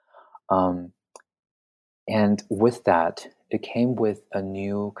 1930s. And with that, it came with a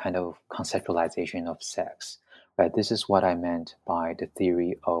new kind of conceptualization of sex, right? This is what I meant by the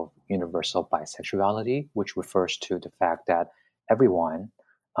theory of universal bisexuality, which refers to the fact that everyone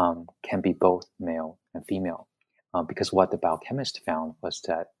can be both male and female. Because what the biochemist found was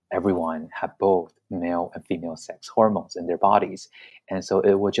that everyone had both male and female sex hormones in their bodies. And so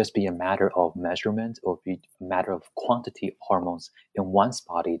it would just be a matter of measurement or be a matter of quantity of hormones in one's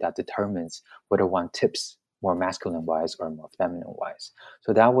body that determines whether one tips more masculine wise or more feminine wise.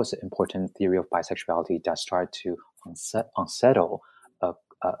 So that was an important theory of bisexuality that started to unsettle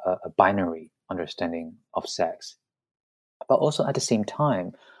a binary understanding of sex. But also at the same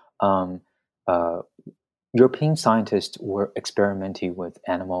time, um, uh, European scientists were experimenting with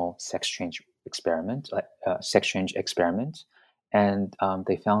animal sex change experiments, and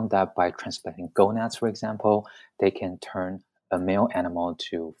they found that by transplanting gonads, for example, they can turn a male animal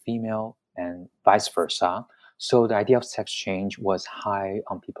to female and vice versa. So the idea of sex change was high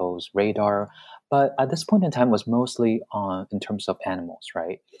on people's radar, but at this point in time was mostly on in terms of animals,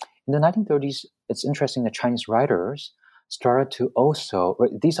 right? In the 1930s, it's interesting that Chinese writers started to also,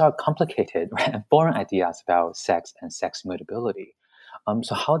 these are complicated and foreign ideas about sex and sex mutability.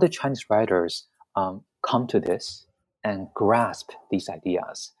 So how did Chinese writers come to this and grasp these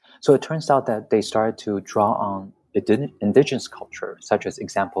ideas? So it turns out that they started to draw on indigenous culture, such as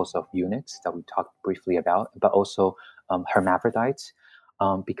examples of eunuchs that we talked briefly about, but also hermaphrodites,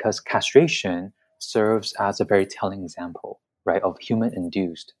 because castration serves as a very telling example, right, of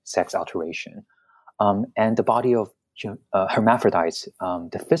human-induced sex alteration. And the body of hermaphrodites,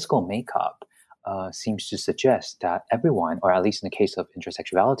 the physical makeup seems to suggest that everyone, or at least in the case of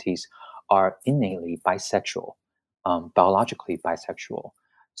intersexualities, are innately bisexual, biologically bisexual.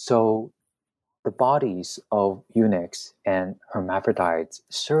 So the bodies of eunuchs and hermaphrodites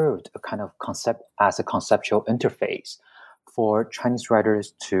served a kind of concept as a conceptual interface for Chinese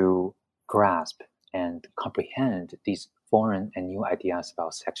writers to grasp and comprehend these foreign and new ideas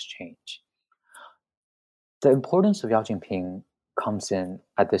about sex change. The importance of Yao Jinping comes in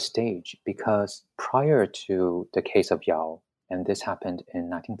at this stage because prior to the case of Yao, and this happened in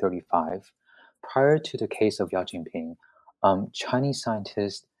 1935, prior to the case of Yao Jinping, Chinese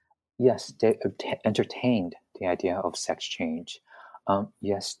scientists, yes, they entertained the idea of sex change.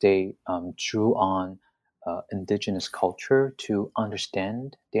 Yes, they drew on indigenous culture to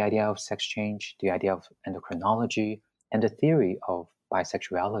understand the idea of sex change, the idea of endocrinology, and the theory of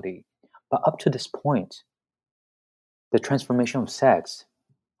bisexuality. But up to this point, the transformation of sex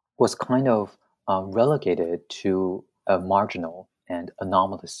was kind of relegated to a marginal and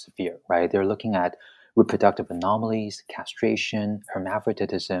anomalous sphere, right? They're looking at reproductive anomalies, castration,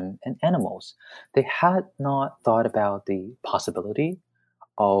 hermaphroditism, and animals. They had not thought about the possibility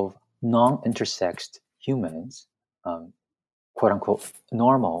of non intersexed humans, quote unquote,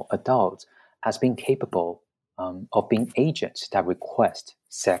 normal adults, as being capable of being agents that request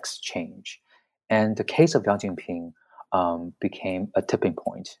sex change. And the case of Yao Jinping became a tipping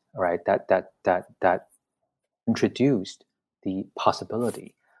point, right? That introduced the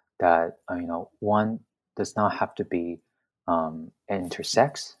possibility that one does not have to be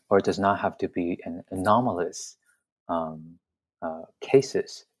intersex or does not have to be an anomalous um,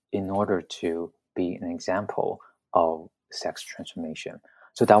 cases in order to be an example of sex transformation.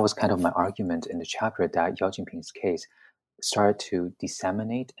 So that was kind of my argument in the chapter that Yao Jinping's case started to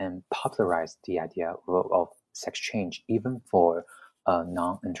disseminate and popularize the idea of sex change, even for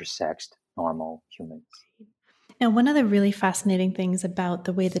non-intersexed normal humans. Now, one of the really fascinating things about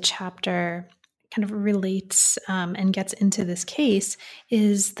the way the chapter kind of relates and gets into this case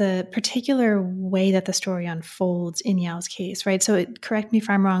is the particular way that the story unfolds in Yao's case, right? So, correct me if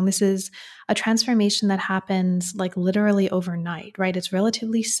I'm wrong, this is a transformation that happens like literally overnight, right? It's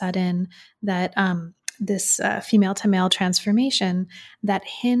relatively sudden that this female to male transformation that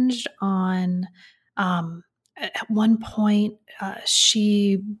hinged on. At one point,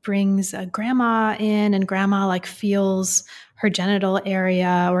 she brings a grandma in, and grandma like feels her genital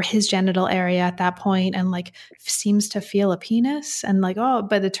area or his genital area at that point and like seems to feel a penis and like, oh,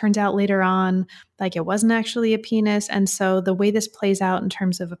 but it turns out later on like it wasn't actually a penis. And so the way this plays out in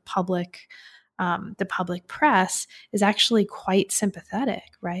terms of the public press is actually quite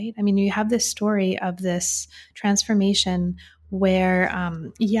sympathetic, right? I mean, you have this story of this transformation where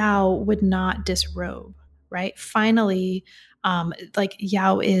Yao would not disrobe, right? Finally, like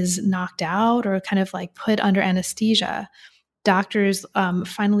Yao is knocked out or kind of like put under anesthesia. Doctors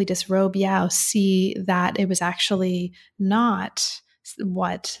finally disrobe Yao, see that it was actually not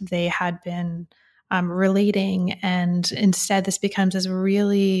what they had been relating. And instead, this becomes this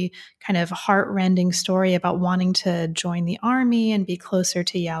really kind of heart-rending story about wanting to join the army and be closer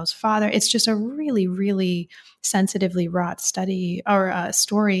to Yao's father. It's just a really, really sensitively wrought study or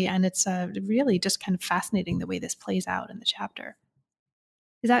story. And it's really just kind of fascinating the way this plays out in the chapter.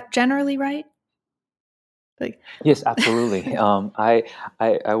 Is that generally right? Yes, absolutely. I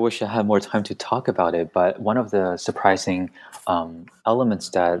wish I had more time to talk about it, but one of the surprising elements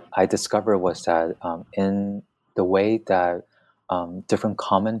that I discovered was that in the way that different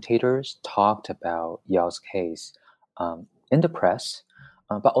commentators talked about Yao's case in the press,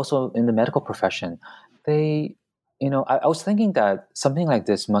 but also in the medical profession, they I was thinking that something like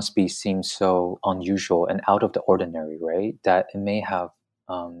this must be seem so unusual and out of the ordinary, right? That it may have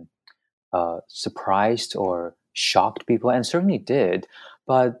um, surprised or shocked people, and certainly did,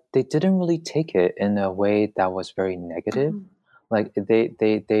 but they didn't really take it in a way that was very negative. Mhm. Like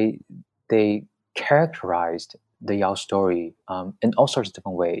they characterized the Yao story in all sorts of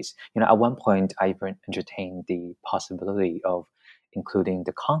different ways. At one point, I even entertained the possibility of including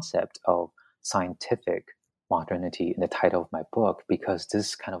the concept of scientific modernity in the title of my book, because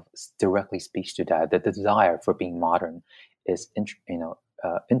this kind of directly speaks to that. The desire for being modern is,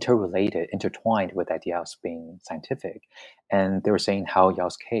 interrelated, intertwined with the idea of being scientific. And they were saying how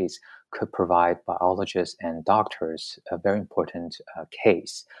Yao's case could provide biologists and doctors a very important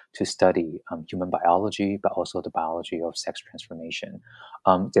case to study human biology, but also the biology of sex transformation.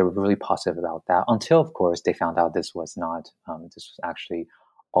 They were really positive about that until, of course, they found out this was not, this was actually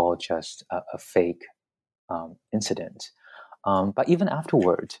all just a fake incident. But even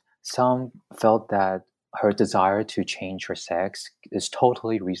afterward, some felt that her desire to change her sex is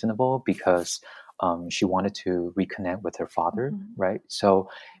totally reasonable because she wanted to reconnect with her father, Mhm. right? So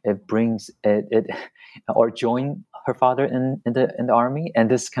it brings it or join her father in the army,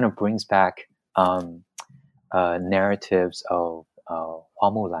 and this kind of brings back narratives of Hua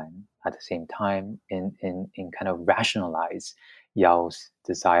Mulan at the same time in kind of rationalize Yao's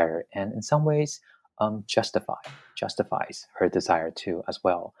desire, and in some ways justifies her desire too as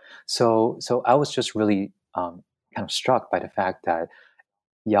well. So I was just really kind of struck by the fact that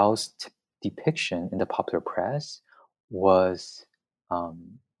Yao's depiction in the popular press was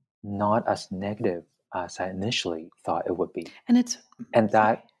um, not as negative as I initially thought it would be, And it's and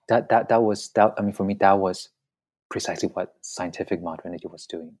sorry. that was that. I mean, for me, that was precisely what scientific modernity was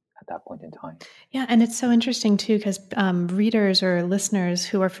doing at that point in time. Yeah, and it's so interesting too, because readers or listeners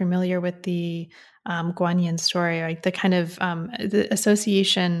who are familiar with the Guan Yin story, like the kind of the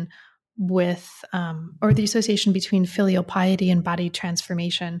association with, or the association between filial piety and body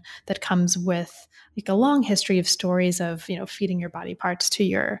transformation that comes with like a long history of stories of feeding your body parts to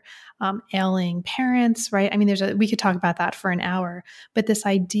your ailing parents, right? I mean, we could talk about that for an hour, but this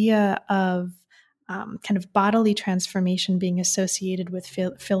idea of kind of bodily transformation being associated with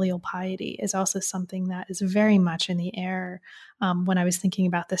filial piety is also something that is very much in the air. When I was thinking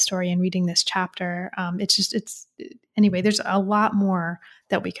about this story and reading this chapter, anyway, there's a lot more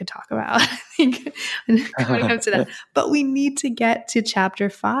that we could talk about, I think, when it comes to that. But we need to get to chapter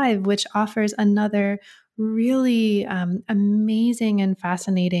 5, which offers another really amazing and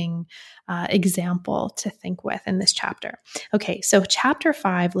fascinating example to think with in this chapter. Okay, so chapter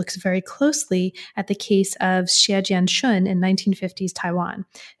 5 looks very closely at the case of Xie Jianshun in 1950s Taiwan.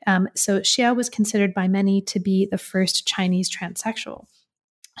 So Xie was considered by many to be the first Chinese transsexual.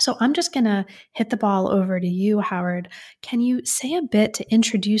 So I'm just going to hit the ball over to you, Howard. Can you say a bit to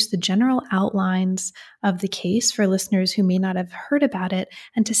introduce the general outlines of the case for listeners who may not have heard about it,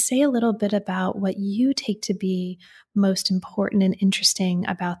 and to say a little bit about what you take to be most important and interesting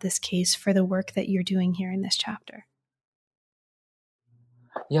about this case for the work that you're doing here in this chapter?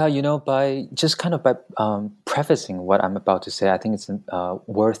 Yeah, by just kind of by prefacing what I'm about to say, I think it's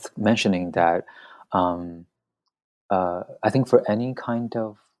worth mentioning that um, I think for any kind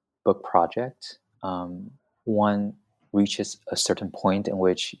of book project, one reaches a certain point in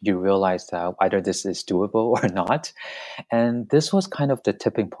which you realize that either this is doable or not. And this was kind of the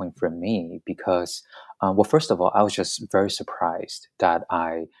tipping point for me because, well, first of all, I was just very surprised that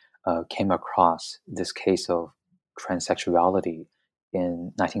I came across this case of transsexuality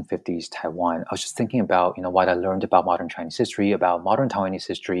in 1950s Taiwan. I was just thinking about, what I learned about modern Chinese history, about modern Taiwanese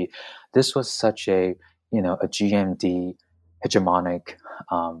history. This was such a GMD hegemonic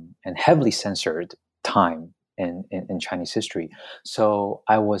and heavily censored time in Chinese history. So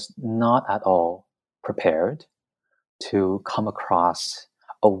I was not at all prepared to come across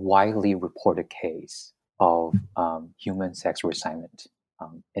a widely reported case of human sex reassignment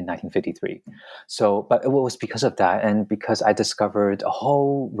in 1953. So, but it was because of that, and because I discovered a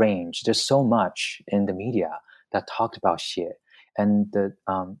whole range. There's so much in the media that talked about Xie, and the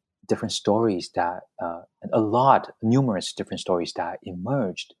different stories that, numerous different stories that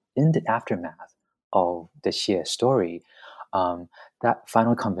emerged in the aftermath of the Xie story. Um, that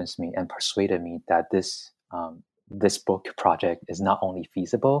finally convinced me and persuaded me that this book project is not only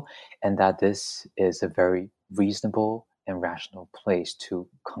feasible, and that this is a very reasonable and rational place to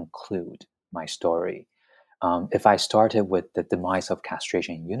conclude my story. If I started with the demise of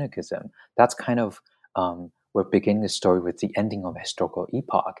castration and eunuchism, that's kind of we're beginning the story with the ending of a historical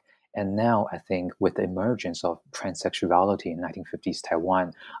epoch. And now I think with the emergence of transsexuality in 1950s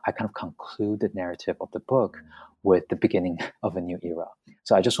Taiwan, I kind of conclude the narrative of the book with the beginning of a new era.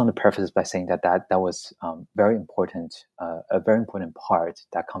 So I just want to preface this by saying that was very important, a very important part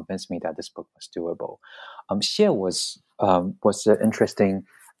that convinced me that this book was doable. Xie was an interesting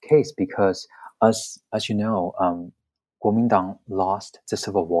case because, as you know, Kuomintang lost the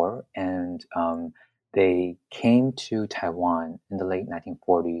Civil War, and they came to Taiwan in the late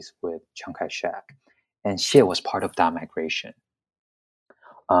 1940s with Chiang Kai-shek, and Xie was part of that migration.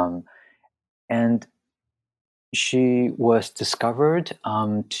 And she was discovered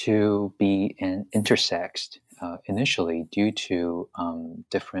to be an intersex initially due to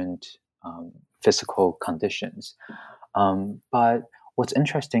different physical conditions. But what's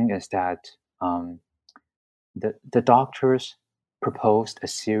interesting is that the doctors proposed a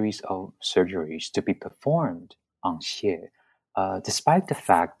series of surgeries to be performed on Xie, despite the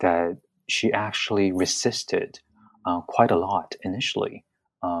fact that she actually resisted quite a lot initially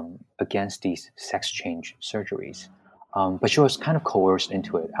against these sex change surgeries. But she was kind of coerced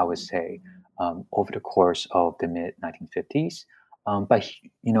into it, I would say, over the course of the mid 1950s. But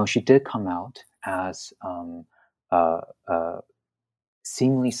she did come out as a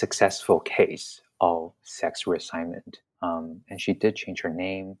seemingly successful case of sex reassignment. And she did change her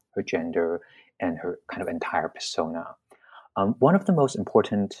name, her gender, and her kind of entire persona. One of the most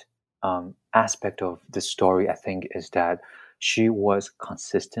important aspect of the story, I think, is that she was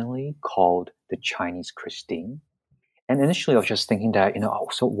consistently called the Chinese Christine. And initially, I was just thinking that,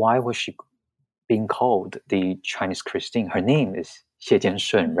 so why was she being called the Chinese Christine? Her name is Xie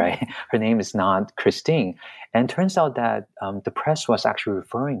Jianshun, right? Her name is not Christine. And it turns out that the press was actually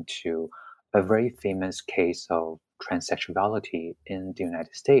referring to a very famous case of transsexuality in the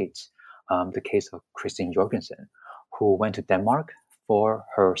United States, the case of Christine Jorgensen, who went to Denmark for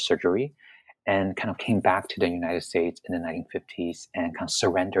her surgery and kind of came back to the United States in the 1950s and kind of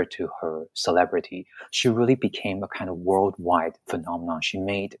surrendered to her celebrity. She really became a kind of worldwide phenomenon. She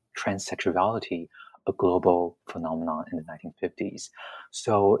made transsexuality a global phenomenon in the 1950s.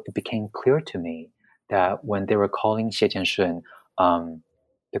 So it became clear to me that when they were calling Xie Jianshun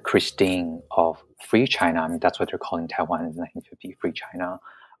the Christine of Free China, I mean, that's what they're calling Taiwan in 1950, Free China,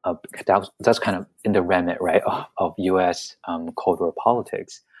 that's kind of in the remit, right, of U.S. Cold War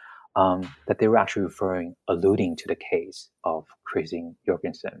politics. That they were actually alluding to the case of Christine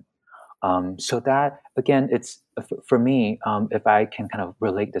Jorgensen. So that, again, it's for me, if I can kind of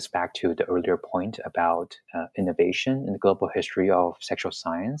relate this back to the earlier point about innovation in the global history of sexual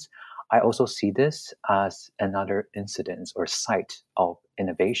science, I also see this as another incidence or site of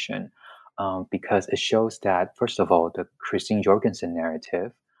innovation because it shows that, first of all, the Christine Jorgensen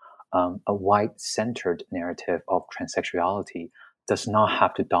narrative, a white-centered narrative of transsexuality, does not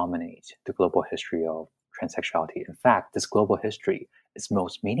have to dominate the global history of transsexuality. In fact, this global history is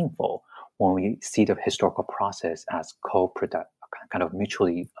most meaningful when we see the historical process as kind of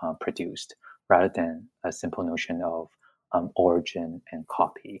mutually produced, rather than a simple notion of origin and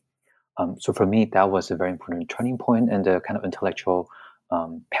copy. So for me, that was a very important turning point in the kind of intellectual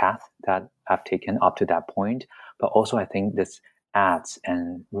path that I've taken up to that point. But also, I think this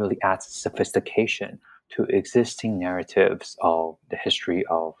really adds sophistication to existing narratives of the history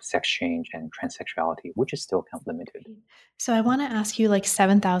of sex change and transsexuality, which is still kind of limited. So I want to ask you like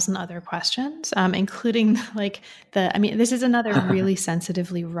 7,000 other questions, including this is another really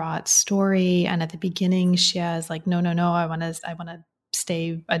sensitively wrought story. And at the beginning, Xie is like, no, I want to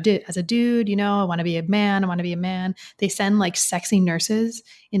stay as a dude, I want to be a man. I want to be a man. They send like sexy nurses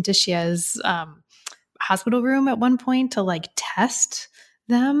into Xie's hospital room at one point to like test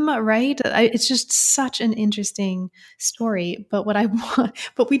them, right? It's just such an interesting story. But what I want,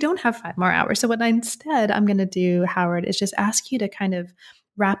 but we don't have 5 more hours. So what I'm going to do, Howard, is just ask you to kind of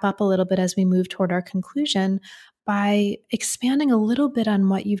wrap up a little bit as we move toward our conclusion by expanding a little bit on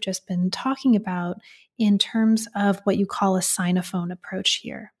what you've just been talking about in terms of what you call a Sinophone approach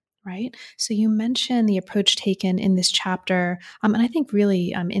here. Right. So you mentioned the approach taken in this chapter, and I think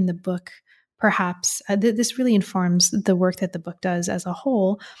really in the book, perhaps this really informs the work that the book does as a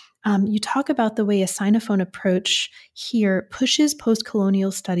whole. You talk about the way a Sinophone approach here pushes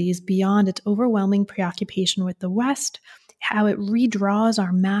post-colonial studies beyond its overwhelming preoccupation with the West, how it redraws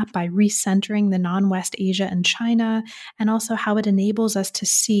our map by recentering the non-West Asia and China, and also how it enables us to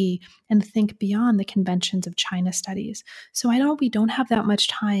see and think beyond the conventions of China studies. So I know we don't have that much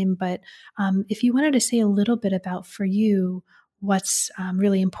time, but if you wanted to say a little bit about, for you, what's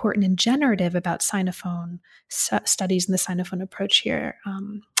really important and generative about Sinophone studies and the Sinophone approach here,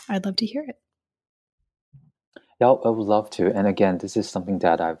 I'd love to hear it. Yeah, I would love to. And again, this is something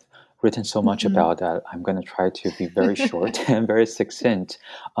that I've written so much Mhm. about that I'm going to try to be very short and very succinct.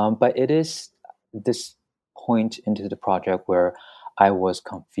 But it is this point into the project where I was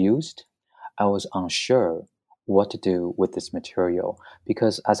confused. I was unsure what to do with this material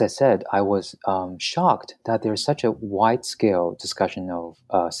because, as I said, I was shocked that there's such a wide scale discussion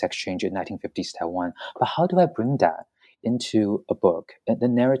of sex change in 1950s Taiwan. But how do I bring that into a book, the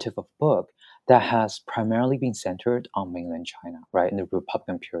narrative of book? That has primarily been centered on mainland China, right, in the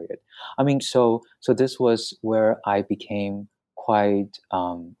Republican period. I mean, so this was where I became quite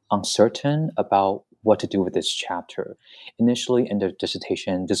uncertain about what to do with this chapter. Initially, in the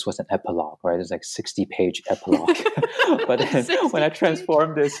dissertation, this was an epilogue, right? It's like 60-page epilogue. But then when I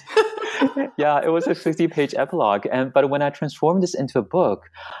transformed this, yeah, it was a 60-page epilogue. But when I transformed this into a book,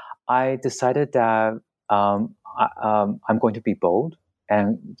 I decided that I'm going to be bold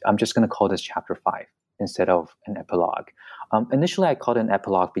and I'm just going to call this chapter 5 instead of an epilogue. Initially, I called it an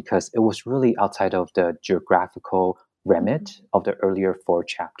epilogue because it was really outside of the geographical remit of the earlier 4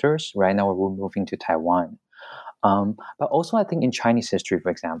 chapters. Right now, we're moving to Taiwan. But also, I think in Chinese history, for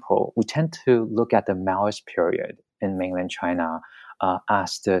example, we tend to look at the Maoist period in mainland China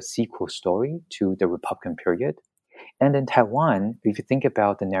as the sequel story to the Republican period. And in Taiwan, if you think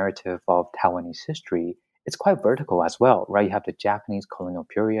about the narrative of Taiwanese history, it's quite vertical as well, right? You have the Japanese colonial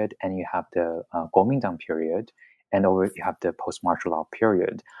period, and you have the Kuomintang period, and over you have the post-martial law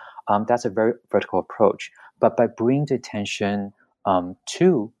period. That's a very vertical approach. But by bringing the attention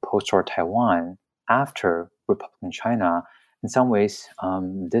to post-war Taiwan after Republican China, in some ways,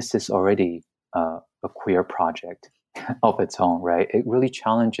 this is already a queer project of its own, right? It really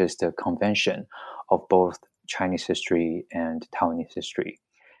challenges the convention of both Chinese history and Taiwanese history.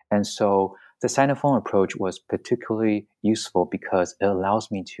 And so the Sinophone approach was particularly useful because it allows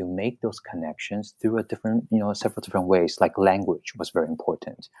me to make those connections through several different ways, like language was very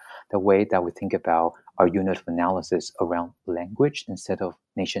important. The way that we think about our unit of analysis around language instead of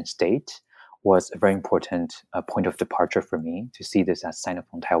nation state was a very important point of departure for me to see this as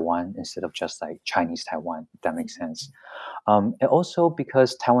Sinophone Taiwan instead of just like Chinese Taiwan, if that makes sense. And also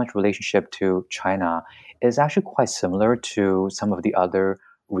because Taiwan's relationship to China is actually quite similar to some of the other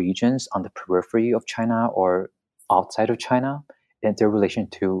regions on the periphery of China or outside of China in their relation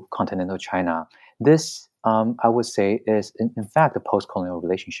to continental China. This, I would say, is in fact a post-colonial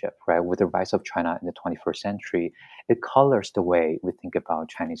relationship, right? With the rise of China in the 21st century, it colors the way we think about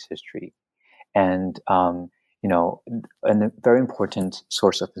Chinese history. And and a very important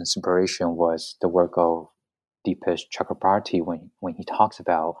source of inspiration was the work of Deepesh Chakrabarty when he talks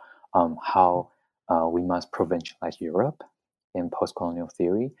about how we must provincialize Europe in post-colonial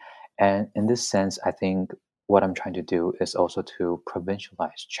theory. And in this sense, I think what I'm trying to do is also to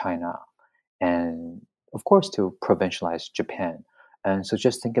provincialize China and, of course, to provincialize Japan. And so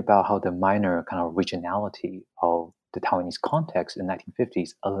just think about how the minor kind of regionality of the Taiwanese context in 1950s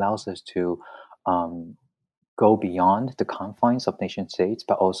allows us to um, go beyond the confines of nation states,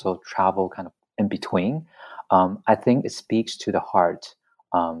 but also travel kind of in between. I think it speaks to the heart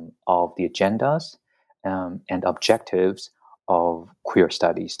of the agendas and objectives of queer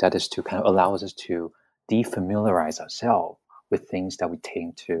studies. That is to kind of allow us to defamiliarize ourselves with things that we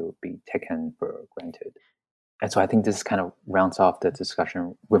tend to be taken for granted. And so I think this kind of rounds off the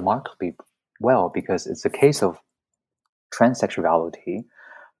discussion remarkably well because it's a case of transsexuality,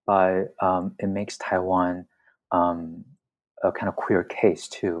 but it makes Taiwan um, a kind of queer case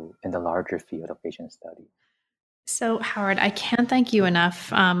too in the larger field of Asian study. So, Howard, I can't thank you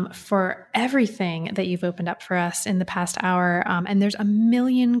enough for everything that you've opened up for us in the past hour. And there's a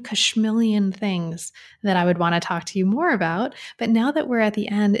million kashmillion things that I would want to talk to you more about. But now that we're at the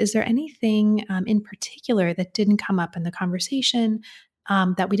end, is there anything in particular that didn't come up in the conversation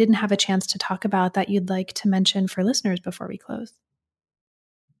that we didn't have a chance to talk about that you'd like to mention for listeners before we close?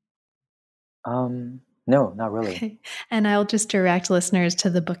 No, not really. Okay. And I'll just direct listeners to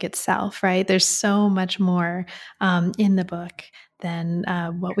the book itself, right? There's so much more in the book than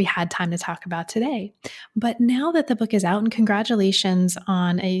what we had time to talk about today. But now that the book is out, and congratulations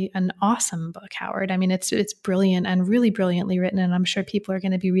on an awesome book, Howard. I mean, it's brilliant and really brilliantly written, and I'm sure people are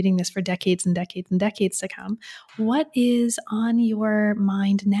going to be reading this for decades and decades and decades to come. What is on your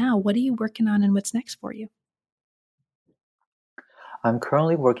mind now? What are you working on, and what's next for you? I'm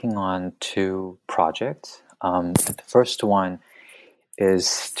currently working on 2 projects. The first one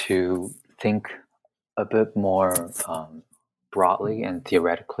is to think a bit more broadly and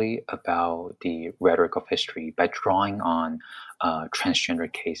theoretically about the rhetoric of history by drawing on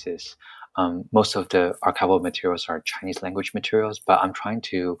transgender cases. Most of the archival materials are Chinese language materials, but I'm trying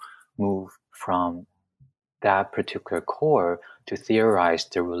to move from that particular core to theorize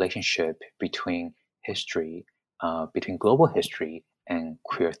the relationship between history, between global history and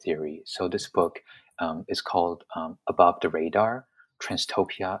queer theory. So this book is called Above the Radar,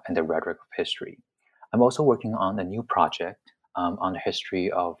 Transtopia and the Rhetoric of History. I'm also working on a new project on the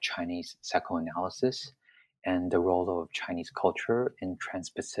history of Chinese psychoanalysis and the role of Chinese culture in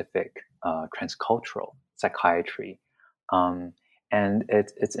trans-Pacific, transcultural psychiatry. And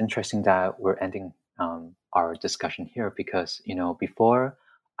it's interesting that we're ending our discussion here because, before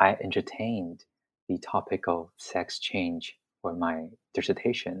I entertained the topic of sex change for my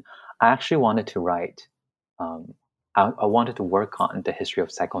dissertation, I actually wanted to write, I wanted to work on the history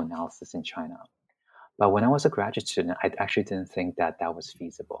of psychoanalysis in China. But when I was a graduate student, I actually didn't think that that was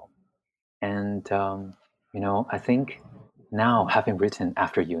feasible. And, I think now, having written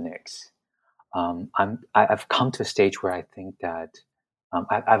After Eunuchs, I've come to a stage where I think that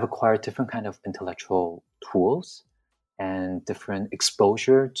I've acquired different kind of intellectual tools and different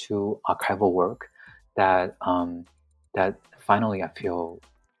exposure to archival work that that finally I feel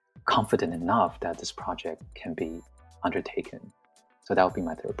confident enough that this project can be undertaken. So that would be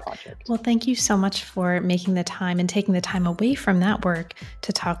my third project. Well, thank you so much for making the time and taking the time away from that work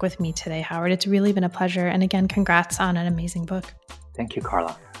to talk with me today, Howard. It's really been a pleasure. And again, congrats on an amazing book. Thank you,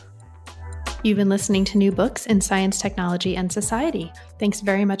 Carla. You've been listening to New Books in Science, Technology, and Society. Thanks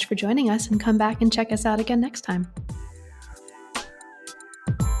very much for joining us, and come back and check us out again next time.